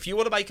OLED. If you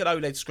want to make an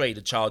OLED screen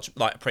and charge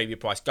like a premium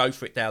price, go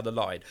for it down the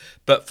line.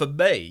 But for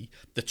me,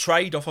 the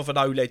trade-off of an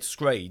OLED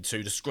screen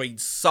to the screen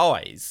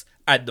size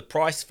and the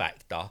price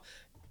factor,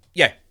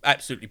 yeah,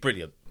 absolutely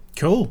brilliant.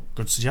 Cool,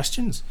 good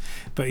suggestions.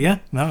 But yeah,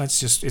 no,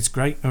 it's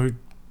great. I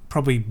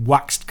probably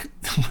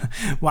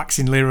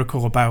waxing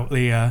lyrical about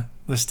the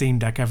Steam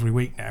Deck every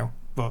week now,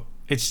 but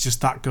it's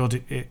just that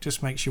good. It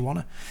just makes you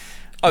wanna.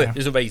 Oh, yeah,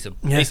 there's a reason.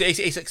 Yeah.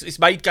 It's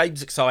made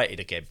games exciting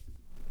again.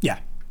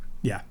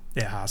 Yeah,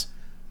 it has.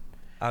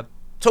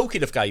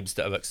 Talking of games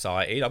that are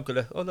exciting, I'm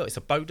gonna. Oh no, it's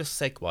a bonus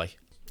segue.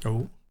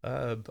 Oh.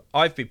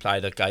 I've been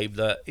playing a game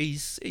that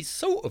is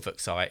sort of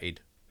exciting,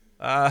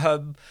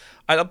 and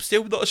I'm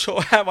still not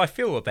sure how I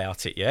feel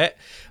about it yet.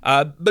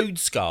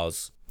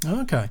 Moonscars.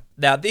 Okay.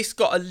 Now this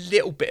got a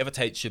little bit of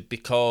attention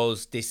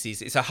because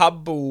it's a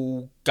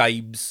Humble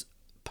Games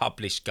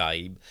published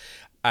game,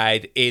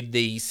 and in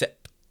the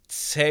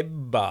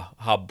September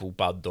Humble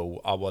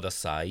Bundle, I want to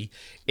say,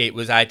 it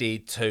was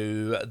added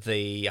to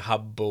the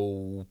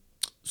Humble,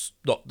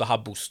 not the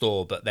Humble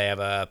store, but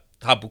their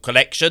Humble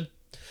collection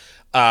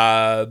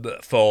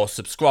for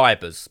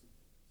subscribers.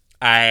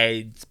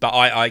 But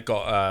I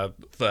got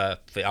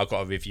I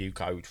got a review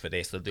code for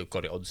this and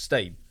got it on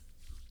Steam.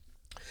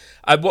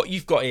 And what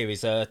you've got here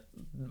is a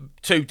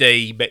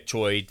 2D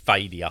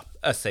Metroidvania,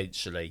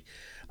 essentially,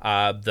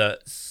 that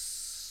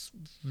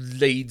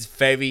leads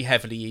very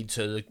heavily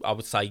into, I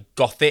would say,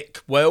 Gothic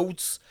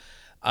worlds.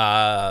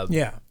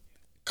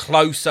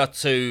 Closer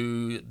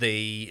to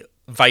the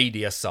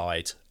Vania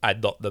side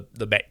and not the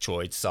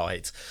Metroid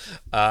side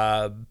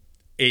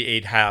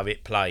in how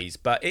it plays.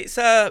 But it's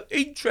a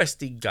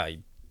interesting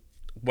game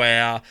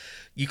where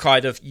you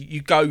kind of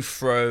you go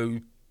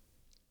through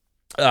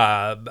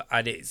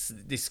and it's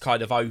this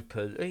kind of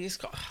open, it's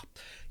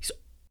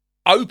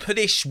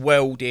openish,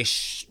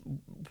 worldish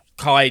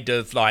kind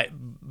of like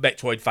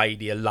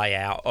Metroidvania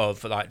layout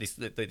of like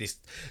this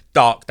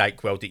dark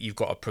dank world that you've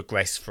got to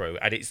progress through,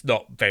 and it's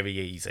not very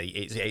easy.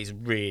 It's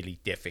really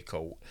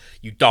difficult.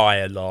 You die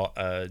a lot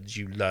and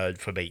you learn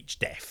from each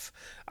death,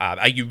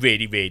 and you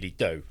really, really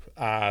do.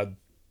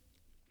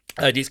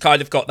 And it's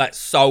kind of got that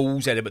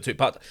Souls element to it,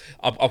 but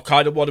I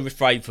kind of want to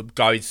refrain from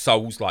going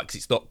Souls-like because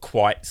it's not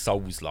quite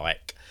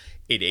Souls-like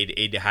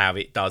in how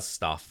it does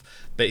stuff.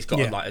 But it's got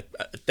a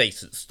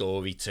decent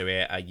story to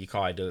it, and you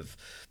kind of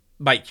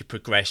make your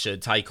progression,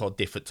 take on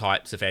different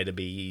types of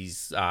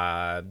enemies.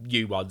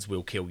 New ones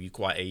will kill you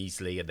quite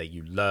easily, and then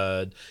you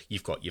learn.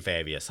 You've got your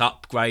various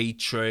upgrade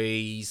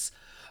trees,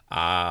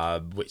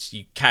 which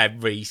you can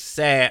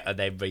reset and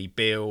then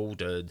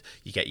rebuild, and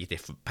you get your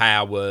different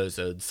powers,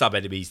 and some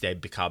enemies then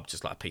become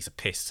just like a piece of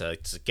piss to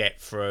get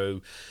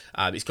through.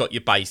 It's got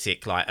your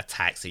basic like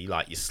attacks, so you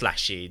like your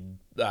slashing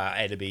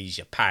enemies,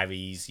 your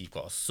parries, you've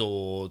got a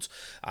sword,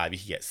 you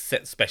can get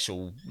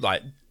special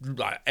like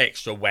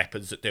extra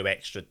weapons that do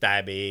extra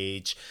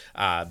damage,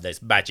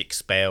 there's magic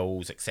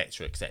spells,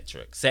 etc,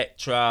 etc,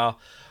 etc.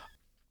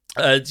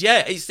 And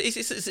yeah,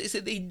 it's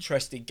an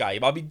interesting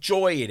game. I'm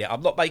enjoying it.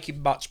 I'm not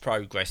making much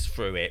progress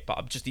through it, but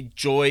I'm just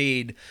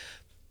enjoying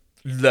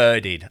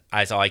learning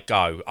as I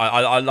go.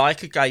 I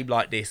like a game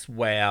like this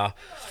where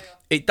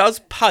it does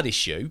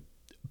punish you,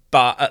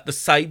 but at the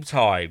same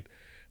time,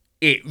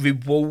 it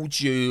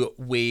rewards you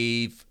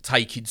with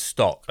taking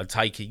stock and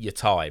taking your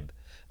time.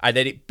 And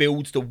then it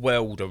builds the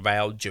world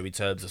around you in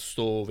terms of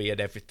story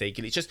and everything.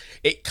 And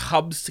it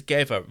comes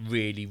together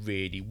really,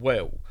 really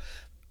well.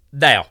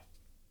 Now,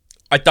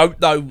 I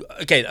don't know,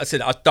 again, I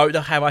said, I don't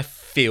know how I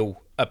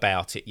feel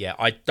about it yet.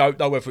 I don't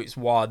know whether it's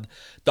one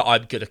that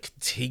I'm going to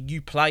continue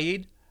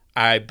playing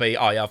and be,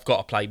 I've got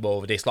to play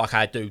more of this like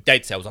I do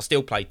Dead Cells. I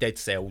still play Dead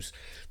Cells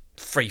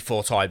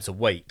 3-4 times a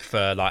week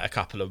for like a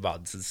couple of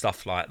months and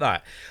stuff like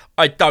that.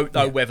 I don't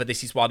know whether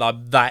this is one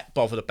I'm that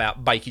bothered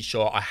about making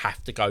sure I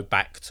have to go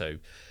back to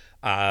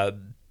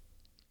and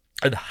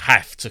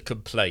have to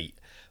complete.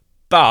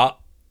 But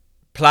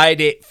playing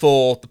it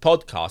for the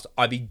podcast,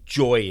 I'm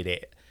enjoying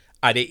it.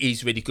 And it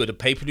is really good. And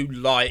people who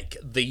like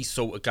these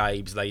sort of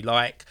games, they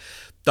like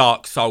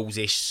Dark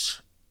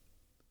Souls-ish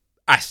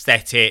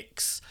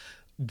aesthetics,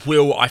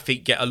 will, I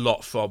think, get a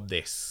lot from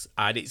this.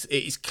 And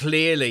it's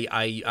clearly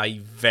a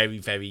very,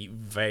 very,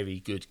 very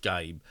good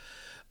game.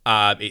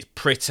 It's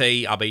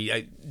pretty. I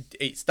mean,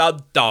 it's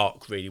done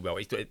dark really well.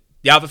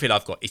 The other thing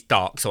I've got is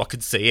dark, so I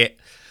can see it.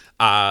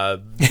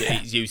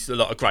 It's used a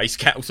lot of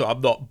grayscale, so I'm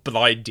not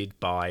blinded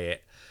by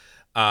it.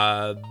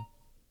 I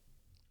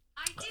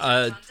didn't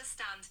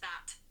understand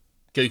that.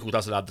 Google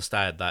doesn't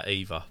understand that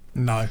either.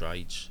 No.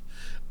 Strange.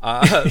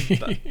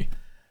 But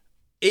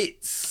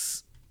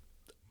it's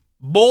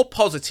more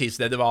positives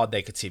than there are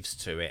negatives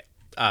to it,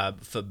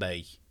 for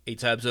me. In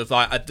terms of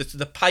like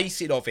the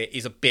pacing of it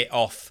is a bit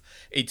off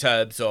in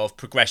terms of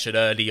progression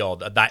early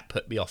on, and that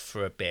put me off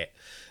for a bit.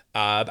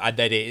 And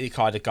then it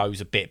kind of goes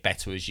a bit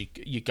better as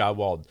you go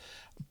on.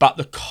 But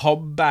the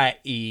combat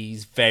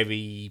is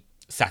very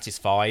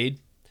satisfying.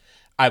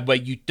 And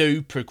when you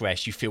do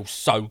progress, you feel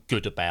so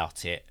good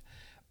about it.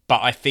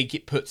 But I think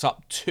it puts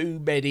up too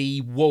many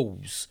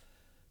walls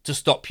to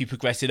stop you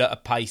progressing at a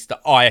pace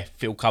that I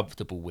feel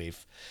comfortable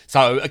with.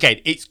 So, again,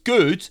 it's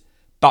good,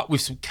 but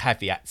with some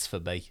caveats for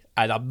me.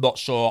 And I'm not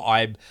sure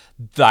I'm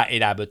that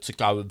enamoured to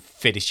go and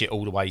finish it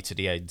all the way to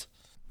the end.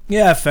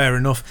 Yeah, fair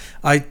enough.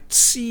 I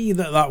see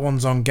that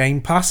one's on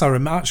Game Pass. I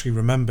actually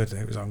remembered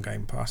it was on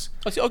Game Pass.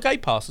 Oh, is it on Game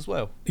Pass as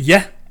well?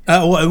 Yeah,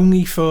 or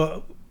only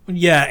for...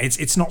 Yeah,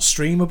 it's not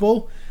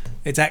streamable.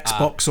 It's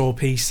Xbox or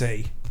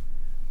PC,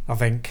 I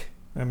think.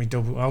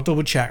 I'll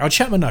double check. I'll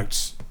check my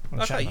notes.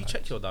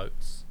 Check your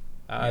notes.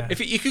 If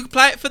you could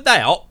play it for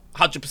now,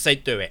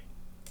 100% do it.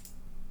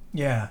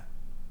 Yeah.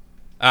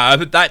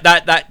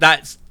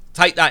 That's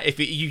take that. If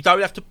you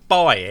don't have to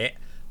buy it,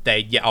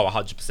 then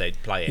 100%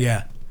 play it.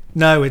 Yeah.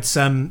 No, it's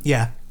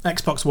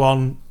Xbox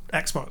One,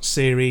 Xbox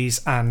Series,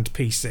 and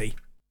PC.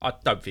 I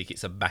don't think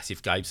it's a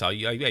massive game, so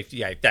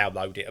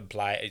download it and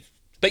play it.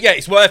 But yeah,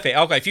 it's worth it.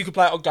 Okay, if you can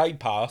play it on Game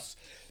Pass,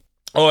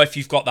 or if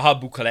you've got the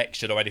Humble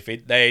Collection or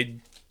anything,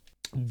 then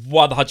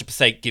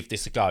 100% give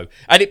this a go.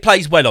 And it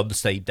plays well on the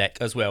Steam Deck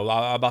as well.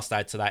 I must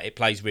add to that, it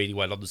plays really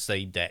well on the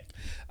Steam Deck.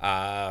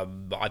 I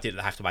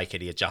didn't have to make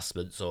any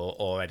adjustments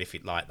or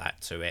anything like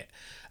that to it.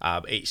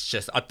 It's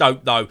just, I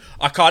don't know.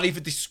 I can't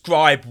even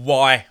describe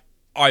why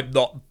I'm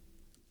not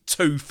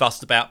too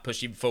fussed about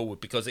pushing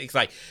forward, because it's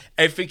like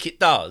everything it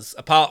does,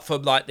 apart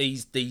from like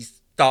these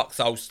Dark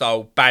Souls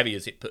style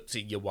barriers it puts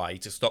in your way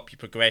to stop your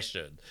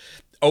progression,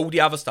 all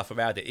the other stuff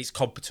around it, it's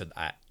competent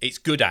at. It's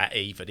good at,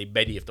 even in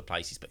many of the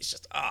places, but it's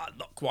just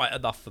not quite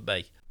enough for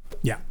me.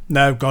 Yeah,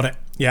 no, got it.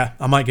 Yeah,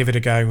 I might give it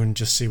a go and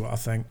just see what I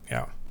think.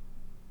 Yeah.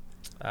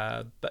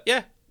 But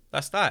yeah,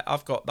 that's that.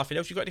 I've got nothing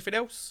else. You got anything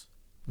else?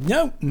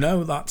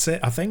 No, that's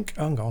it, I think.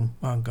 Hang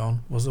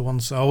on. Was there one?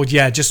 Oh,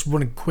 yeah, just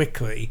running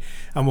quickly,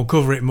 and we'll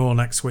cover it more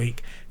next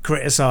week.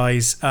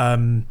 Criticise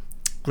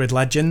Grid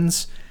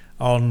Legends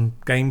on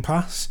Game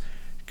Pass,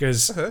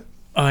 because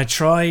I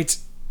tried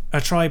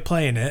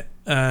playing it,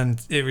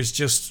 and it was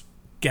just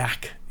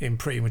gack in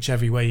pretty much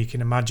every way you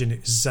can imagine.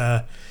 It was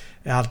it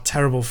had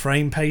terrible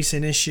frame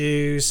pacing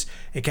issues.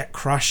 It kept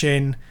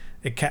crashing.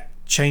 It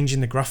kept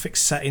changing the graphics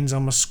settings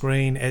on my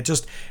screen. It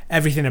just,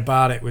 everything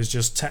about it was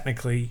just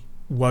technically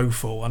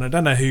woeful, and I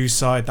don't know whose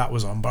side that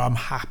was on, but I'm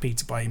happy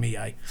to blame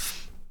EA.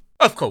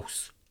 Of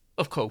course.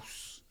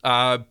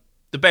 The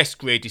best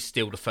grid is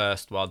still the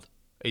first one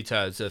in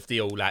terms of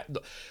the all that.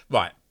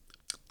 Right.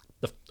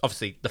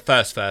 Obviously, the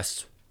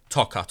first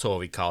Toka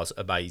touring car's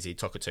amazing.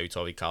 Toka 2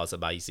 touring car's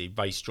amazing.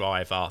 Race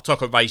Driver,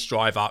 Toka Race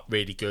Driver,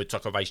 really good.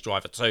 Toka Race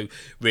Driver 2,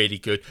 really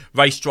good.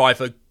 Race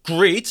Driver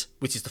Grid,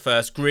 which is the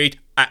first grid,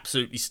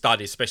 absolutely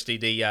stunning, especially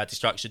the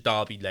Destruction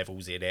Derby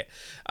levels in it.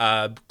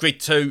 Grid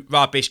 2,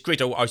 rubbish.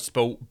 Grid Auto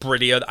Sport,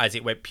 brilliant, as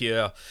it went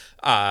pure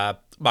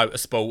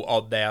motorsport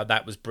on there.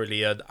 That was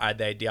brilliant. And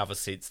then the other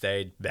since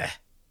then, meh.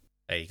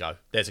 There you go.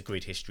 There's a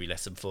grid history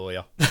lesson for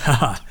you.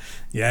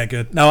 Yeah,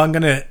 good. No,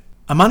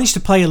 I managed to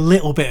play a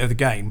little bit of the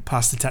game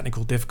past the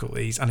technical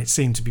difficulties, and it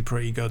seemed to be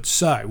pretty good.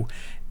 So,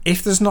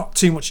 if there's not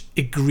too much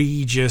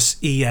egregious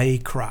EA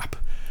crap,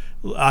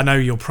 I know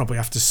you'll probably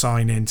have to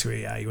sign into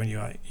EA when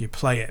you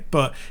play it,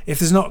 but if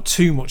there's not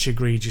too much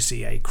egregious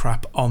EA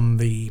crap on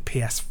the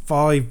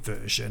PS5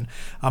 version,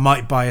 I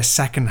might buy a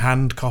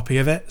second-hand copy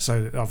of it,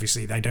 so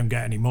obviously they don't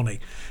get any money,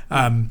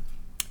 and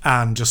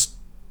just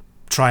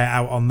try it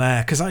out on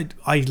there, because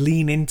I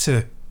lean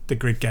into the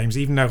Grid games,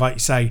 even though, like you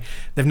say,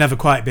 they've never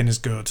quite been as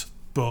good,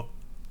 but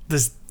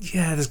there's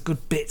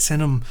good bits in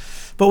them.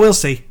 But we'll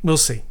see.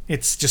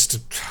 It's just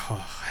I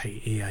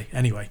hate EA.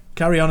 Anyway,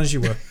 carry on as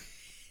you were.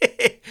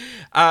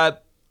 I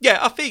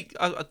think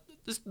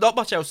there's not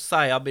much else to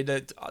say. I mean,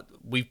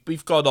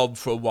 we've gone on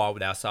for a while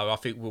now, so I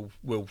think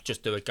we'll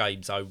just do a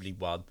games only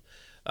one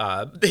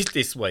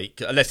this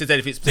week, unless there's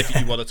anything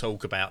specific you want to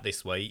talk about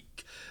this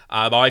week.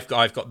 I've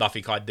got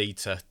nothing I need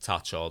to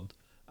touch on.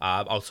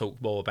 I'll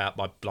talk more about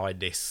my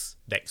blindness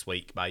next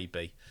week,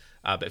 maybe.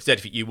 But if there's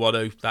anything you want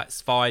to,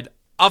 that's fine.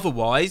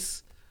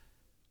 Otherwise,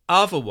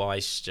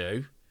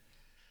 Stu.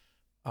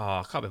 Oh,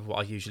 I can't remember what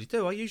I usually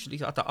do. I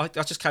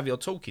just carry on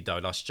talking,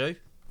 don't I, Stu?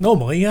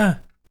 Normally, yeah.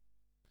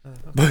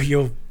 But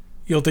you'll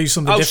do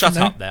something different.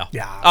 Shut up now.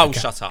 Yeah. Okay.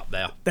 Shut up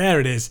now. There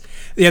it is.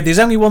 Yeah, there's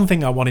only one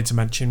thing I wanted to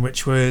mention,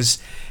 which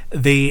was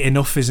the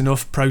Enough is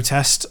Enough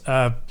protest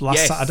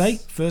last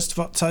Saturday, 1st of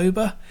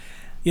October.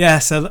 Yeah,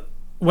 so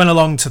went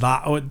along to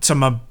that, to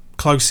my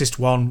closest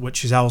one,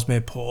 which is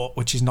Ellesmere Port,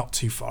 which is not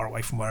too far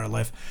away from where I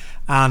live.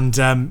 And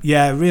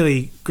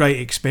really great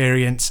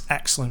experience,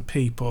 excellent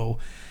people.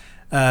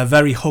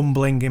 Very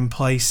humbling in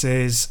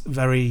places,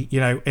 very,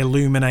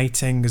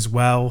 illuminating as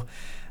well.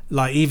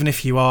 Like, even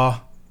if you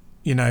are,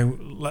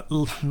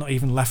 not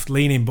even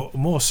left-leaning, but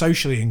more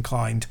socially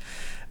inclined,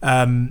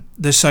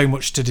 there's so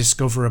much to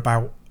discover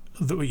about,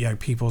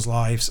 people's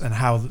lives and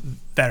how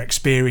they're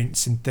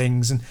experiencing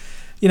things. And,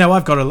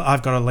 I've got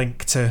a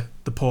link to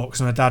the port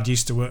because my dad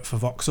used to work for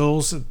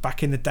Vauxhalls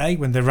back in the day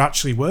when there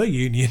actually were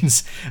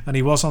unions, and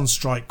he was on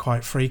strike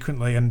quite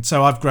frequently. And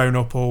so I've grown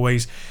up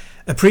always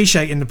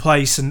appreciating the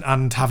place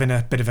and having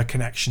a bit of a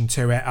connection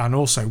to it, and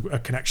also a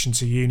connection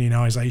to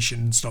unionisation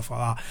and stuff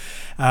like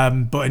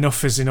that. But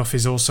Enough is Enough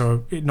is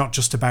also not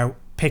just about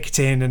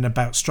picketing and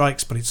about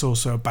strikes, but it's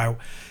also about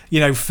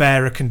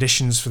fairer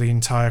conditions for the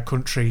entire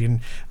country.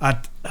 And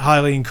I'd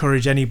highly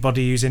encourage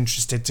anybody who's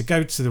interested to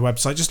go to the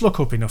website, just look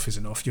up Enough is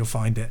Enough, you'll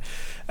find it,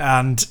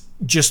 and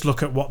just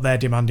look at what they're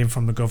demanding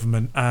from the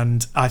government.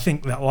 And I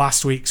think that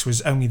last week's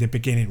was only the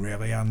beginning,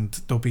 really, and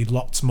there'll be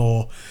lots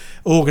more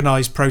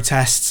organised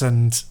protests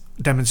and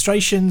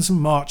demonstrations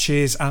and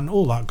marches and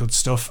all that good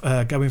stuff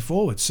going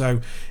forward.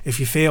 So if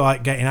you feel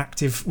like getting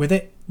active with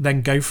it,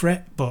 then go for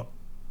it. But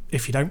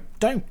if you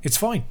don't, it's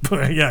fine.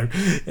 But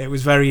it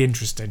was very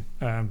interesting.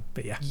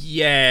 But yeah.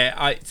 Yeah,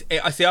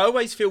 I see. I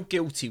always feel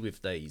guilty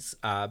with these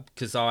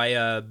because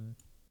I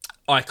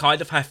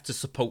kind of have to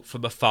support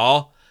from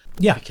afar.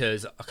 Yeah,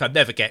 because I can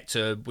never get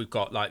to. We've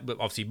got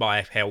obviously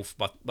my health,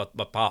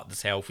 my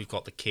partner's health. We've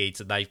got the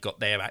kids, and they've got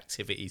their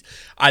activities.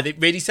 And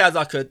it really sounds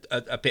like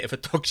a bit of a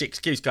dodgy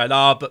excuse, going,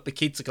 but the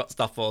kids have got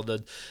stuff on,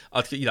 and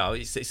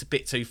it's a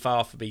bit too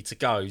far for me to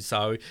go.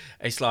 So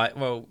it's like,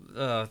 well,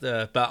 but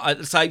at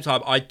the same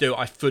time,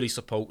 I fully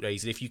support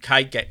these, and if you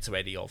can get to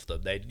any of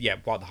them, then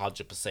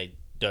 100%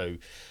 do.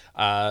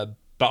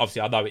 But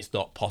obviously, I know it's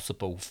not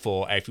possible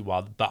for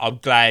everyone. But I'm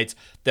glad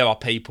there are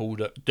people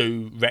that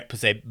do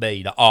represent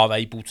me, that are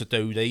able to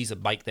do these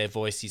and make their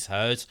voices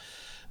heard.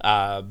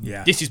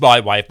 This is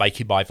my way of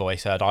making my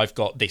voice heard. I've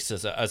got this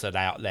as an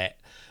outlet,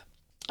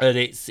 and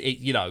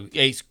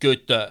it's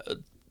good that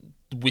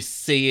we're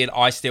seeing.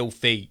 I still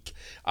think,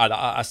 and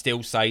I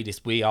still say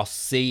this, we are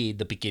seeing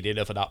the beginning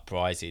of an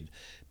uprising,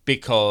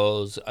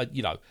 because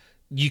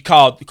you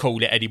can't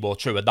call it any more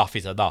true. Enough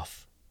is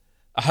enough.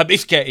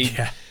 It's getting.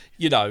 Yeah.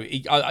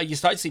 You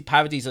start to see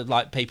parodies of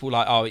like people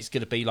like, it's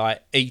going to be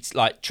like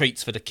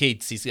treats for the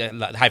kids. He's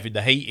like having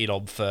the heating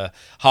on for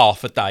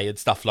half a day and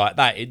stuff like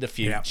that in the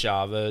future,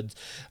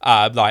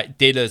 and like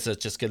dinners are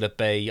just going to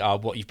be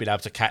what you've been able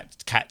to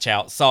catch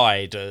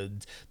outside,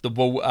 and the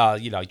water,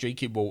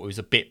 drinking water is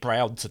a bit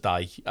brown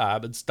today,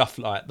 and stuff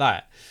like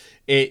that.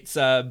 It's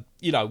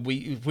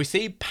we're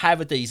seeing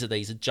parodies of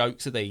these and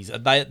jokes of these,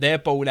 and they're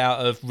born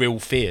out of real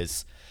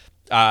fears.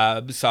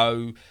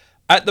 So.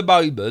 At the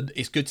moment,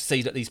 it's good to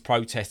see that these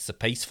protests are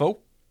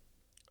peaceful.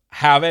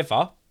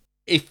 However,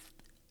 if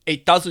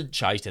it doesn't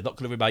change, they're not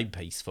going to remain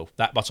peaceful.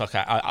 That much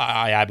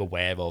I am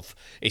aware of.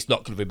 It's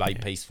not going to remain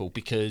peaceful,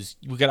 because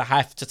we're going to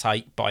have to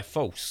take by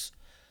force,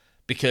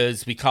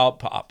 because we can't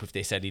put up with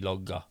this any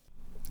longer.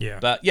 Yeah.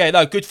 But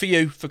good for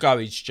you for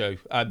going, Stu.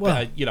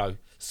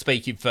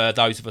 Speaking for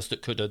those of us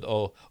that couldn't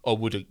or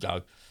wouldn't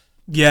go.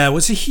 Yeah, well,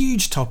 it's a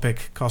huge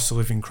topic, cost of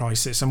living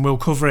crisis, and we'll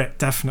cover it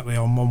definitely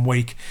on 1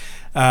 week.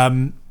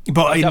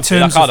 But in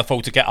terms, I can't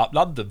afford to get up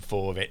London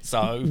for it.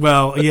 So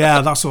well, yeah,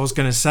 that's what I was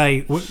going to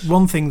say.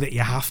 One thing that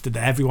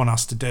everyone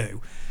has to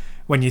do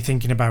when you're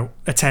thinking about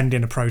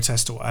attending a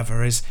protest or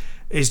whatever is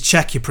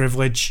check your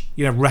privilege.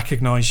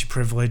 Recognise your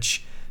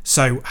privilege.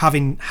 So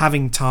having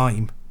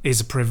time is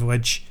a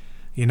privilege.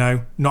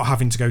 Not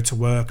having to go to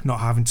work, not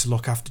having to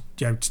look after,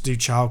 to do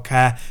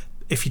childcare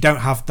if you don't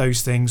have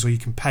those things, or you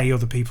can pay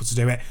other people to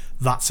do it,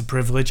 that's a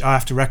privilege. I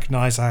have to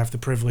recognise I have the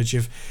privilege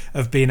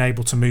of being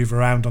able to move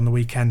around on the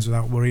weekends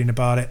without worrying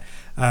about it.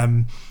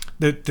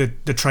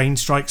 The train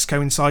strikes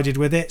coincided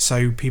with it,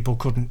 so people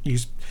couldn't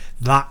use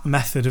that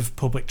method of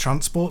public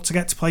transport to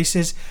get to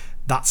places.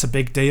 That's a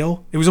big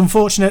deal. It was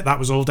unfortunate. That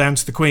was all down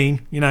to the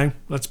Queen.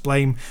 Let's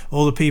blame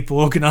all the people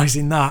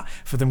organising that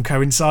for them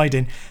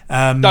coinciding.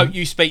 Don't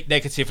you speak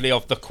negatively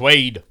of the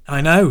Queen.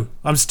 I know.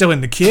 I'm still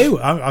in the queue.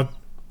 I'm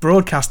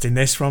broadcasting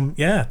this from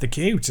the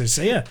queue to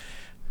see her.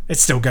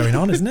 It's still going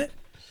on, isn't it?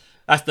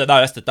 That's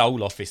the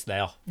Dole office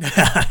now.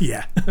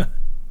 Yeah.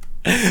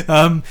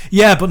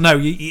 But no,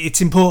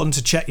 it's important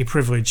to check your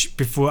privilege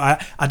before.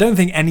 I don't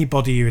think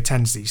anybody who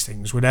attends these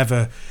things would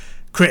ever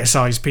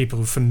criticise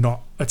people for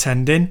not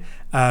attending.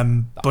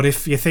 But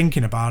if you're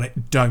thinking about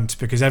it, don't,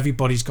 because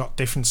everybody's got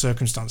different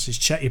circumstances.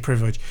 Check your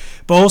privilege.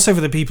 But also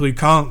for the people who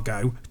can't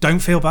go, don't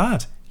feel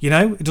bad.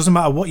 It doesn't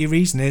matter what your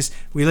reason is.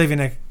 We live in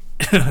a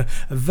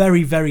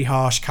very, very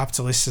harsh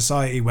capitalist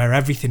society where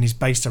everything is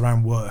based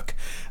around work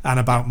and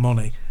about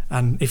money.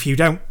 And if you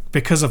don't,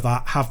 because of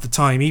that, have the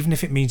time, even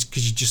if it means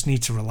because you just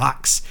need to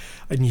relax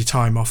in your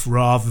time off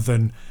rather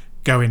than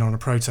going on a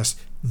protest,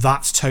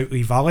 that's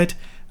totally valid.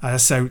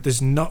 So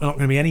there's not going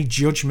to be any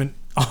judgment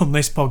on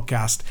this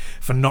podcast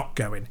for not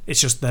going.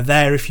 It's just they're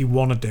there if you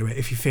want to do it,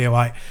 if you feel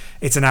like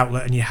it's an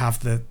outlet and you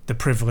have the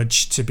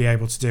privilege to be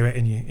able to do it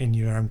in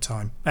your own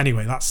time.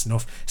 Anyway, that's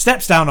enough.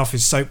 Steps down off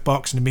his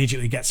soapbox and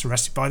immediately gets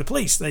arrested by the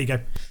police. There you go.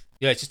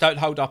 Yeah, just don't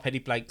hold up any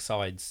blank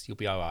signs. You'll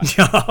be all right.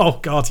 Oh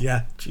God,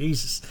 yeah,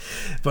 Jesus.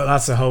 But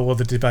that's a whole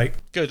other debate.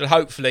 Good, and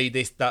hopefully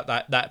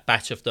that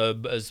batch of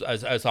them has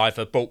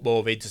either brought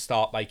more in to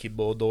start making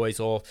more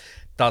noise, or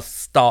does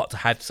start to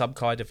have some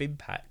kind of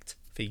impact.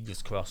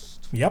 Fingers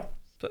crossed. Yep.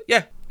 But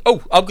yeah.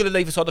 Oh, I'm going to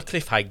leave us on a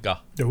cliffhanger.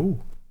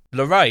 Ooh.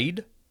 Lorraine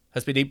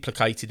has been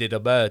implicated in a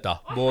murder.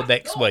 More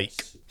next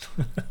week.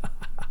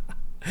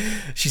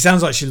 She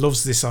sounds like she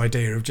loves this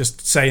idea of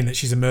just saying that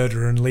she's a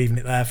murderer and leaving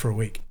it there for a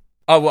week.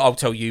 I'll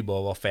tell you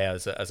more off air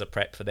as a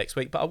prep for next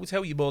week, but I will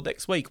tell you more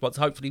next week once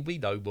hopefully we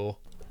know more.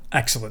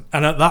 Excellent.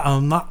 And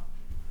on that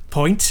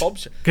point,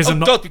 because I'm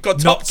not, we've got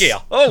Top Gear.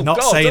 Oh, not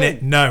God, saying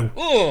it. No,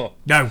 oh.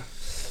 No,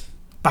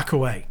 back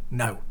away.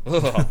 No.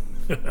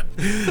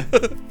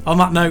 On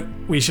that note,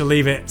 we shall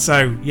leave it.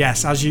 So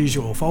yes, as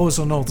usual, follow us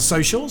on all the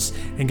socials,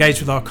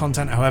 engage with our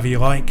content however you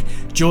like,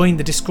 join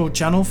the Discord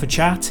channel for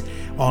chat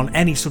on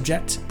any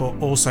subject, but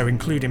also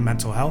including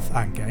mental health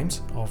and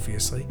games,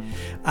 obviously.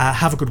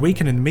 Have a good week,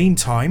 and in the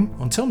meantime,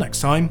 until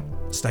next time,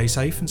 stay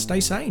safe and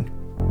stay sane.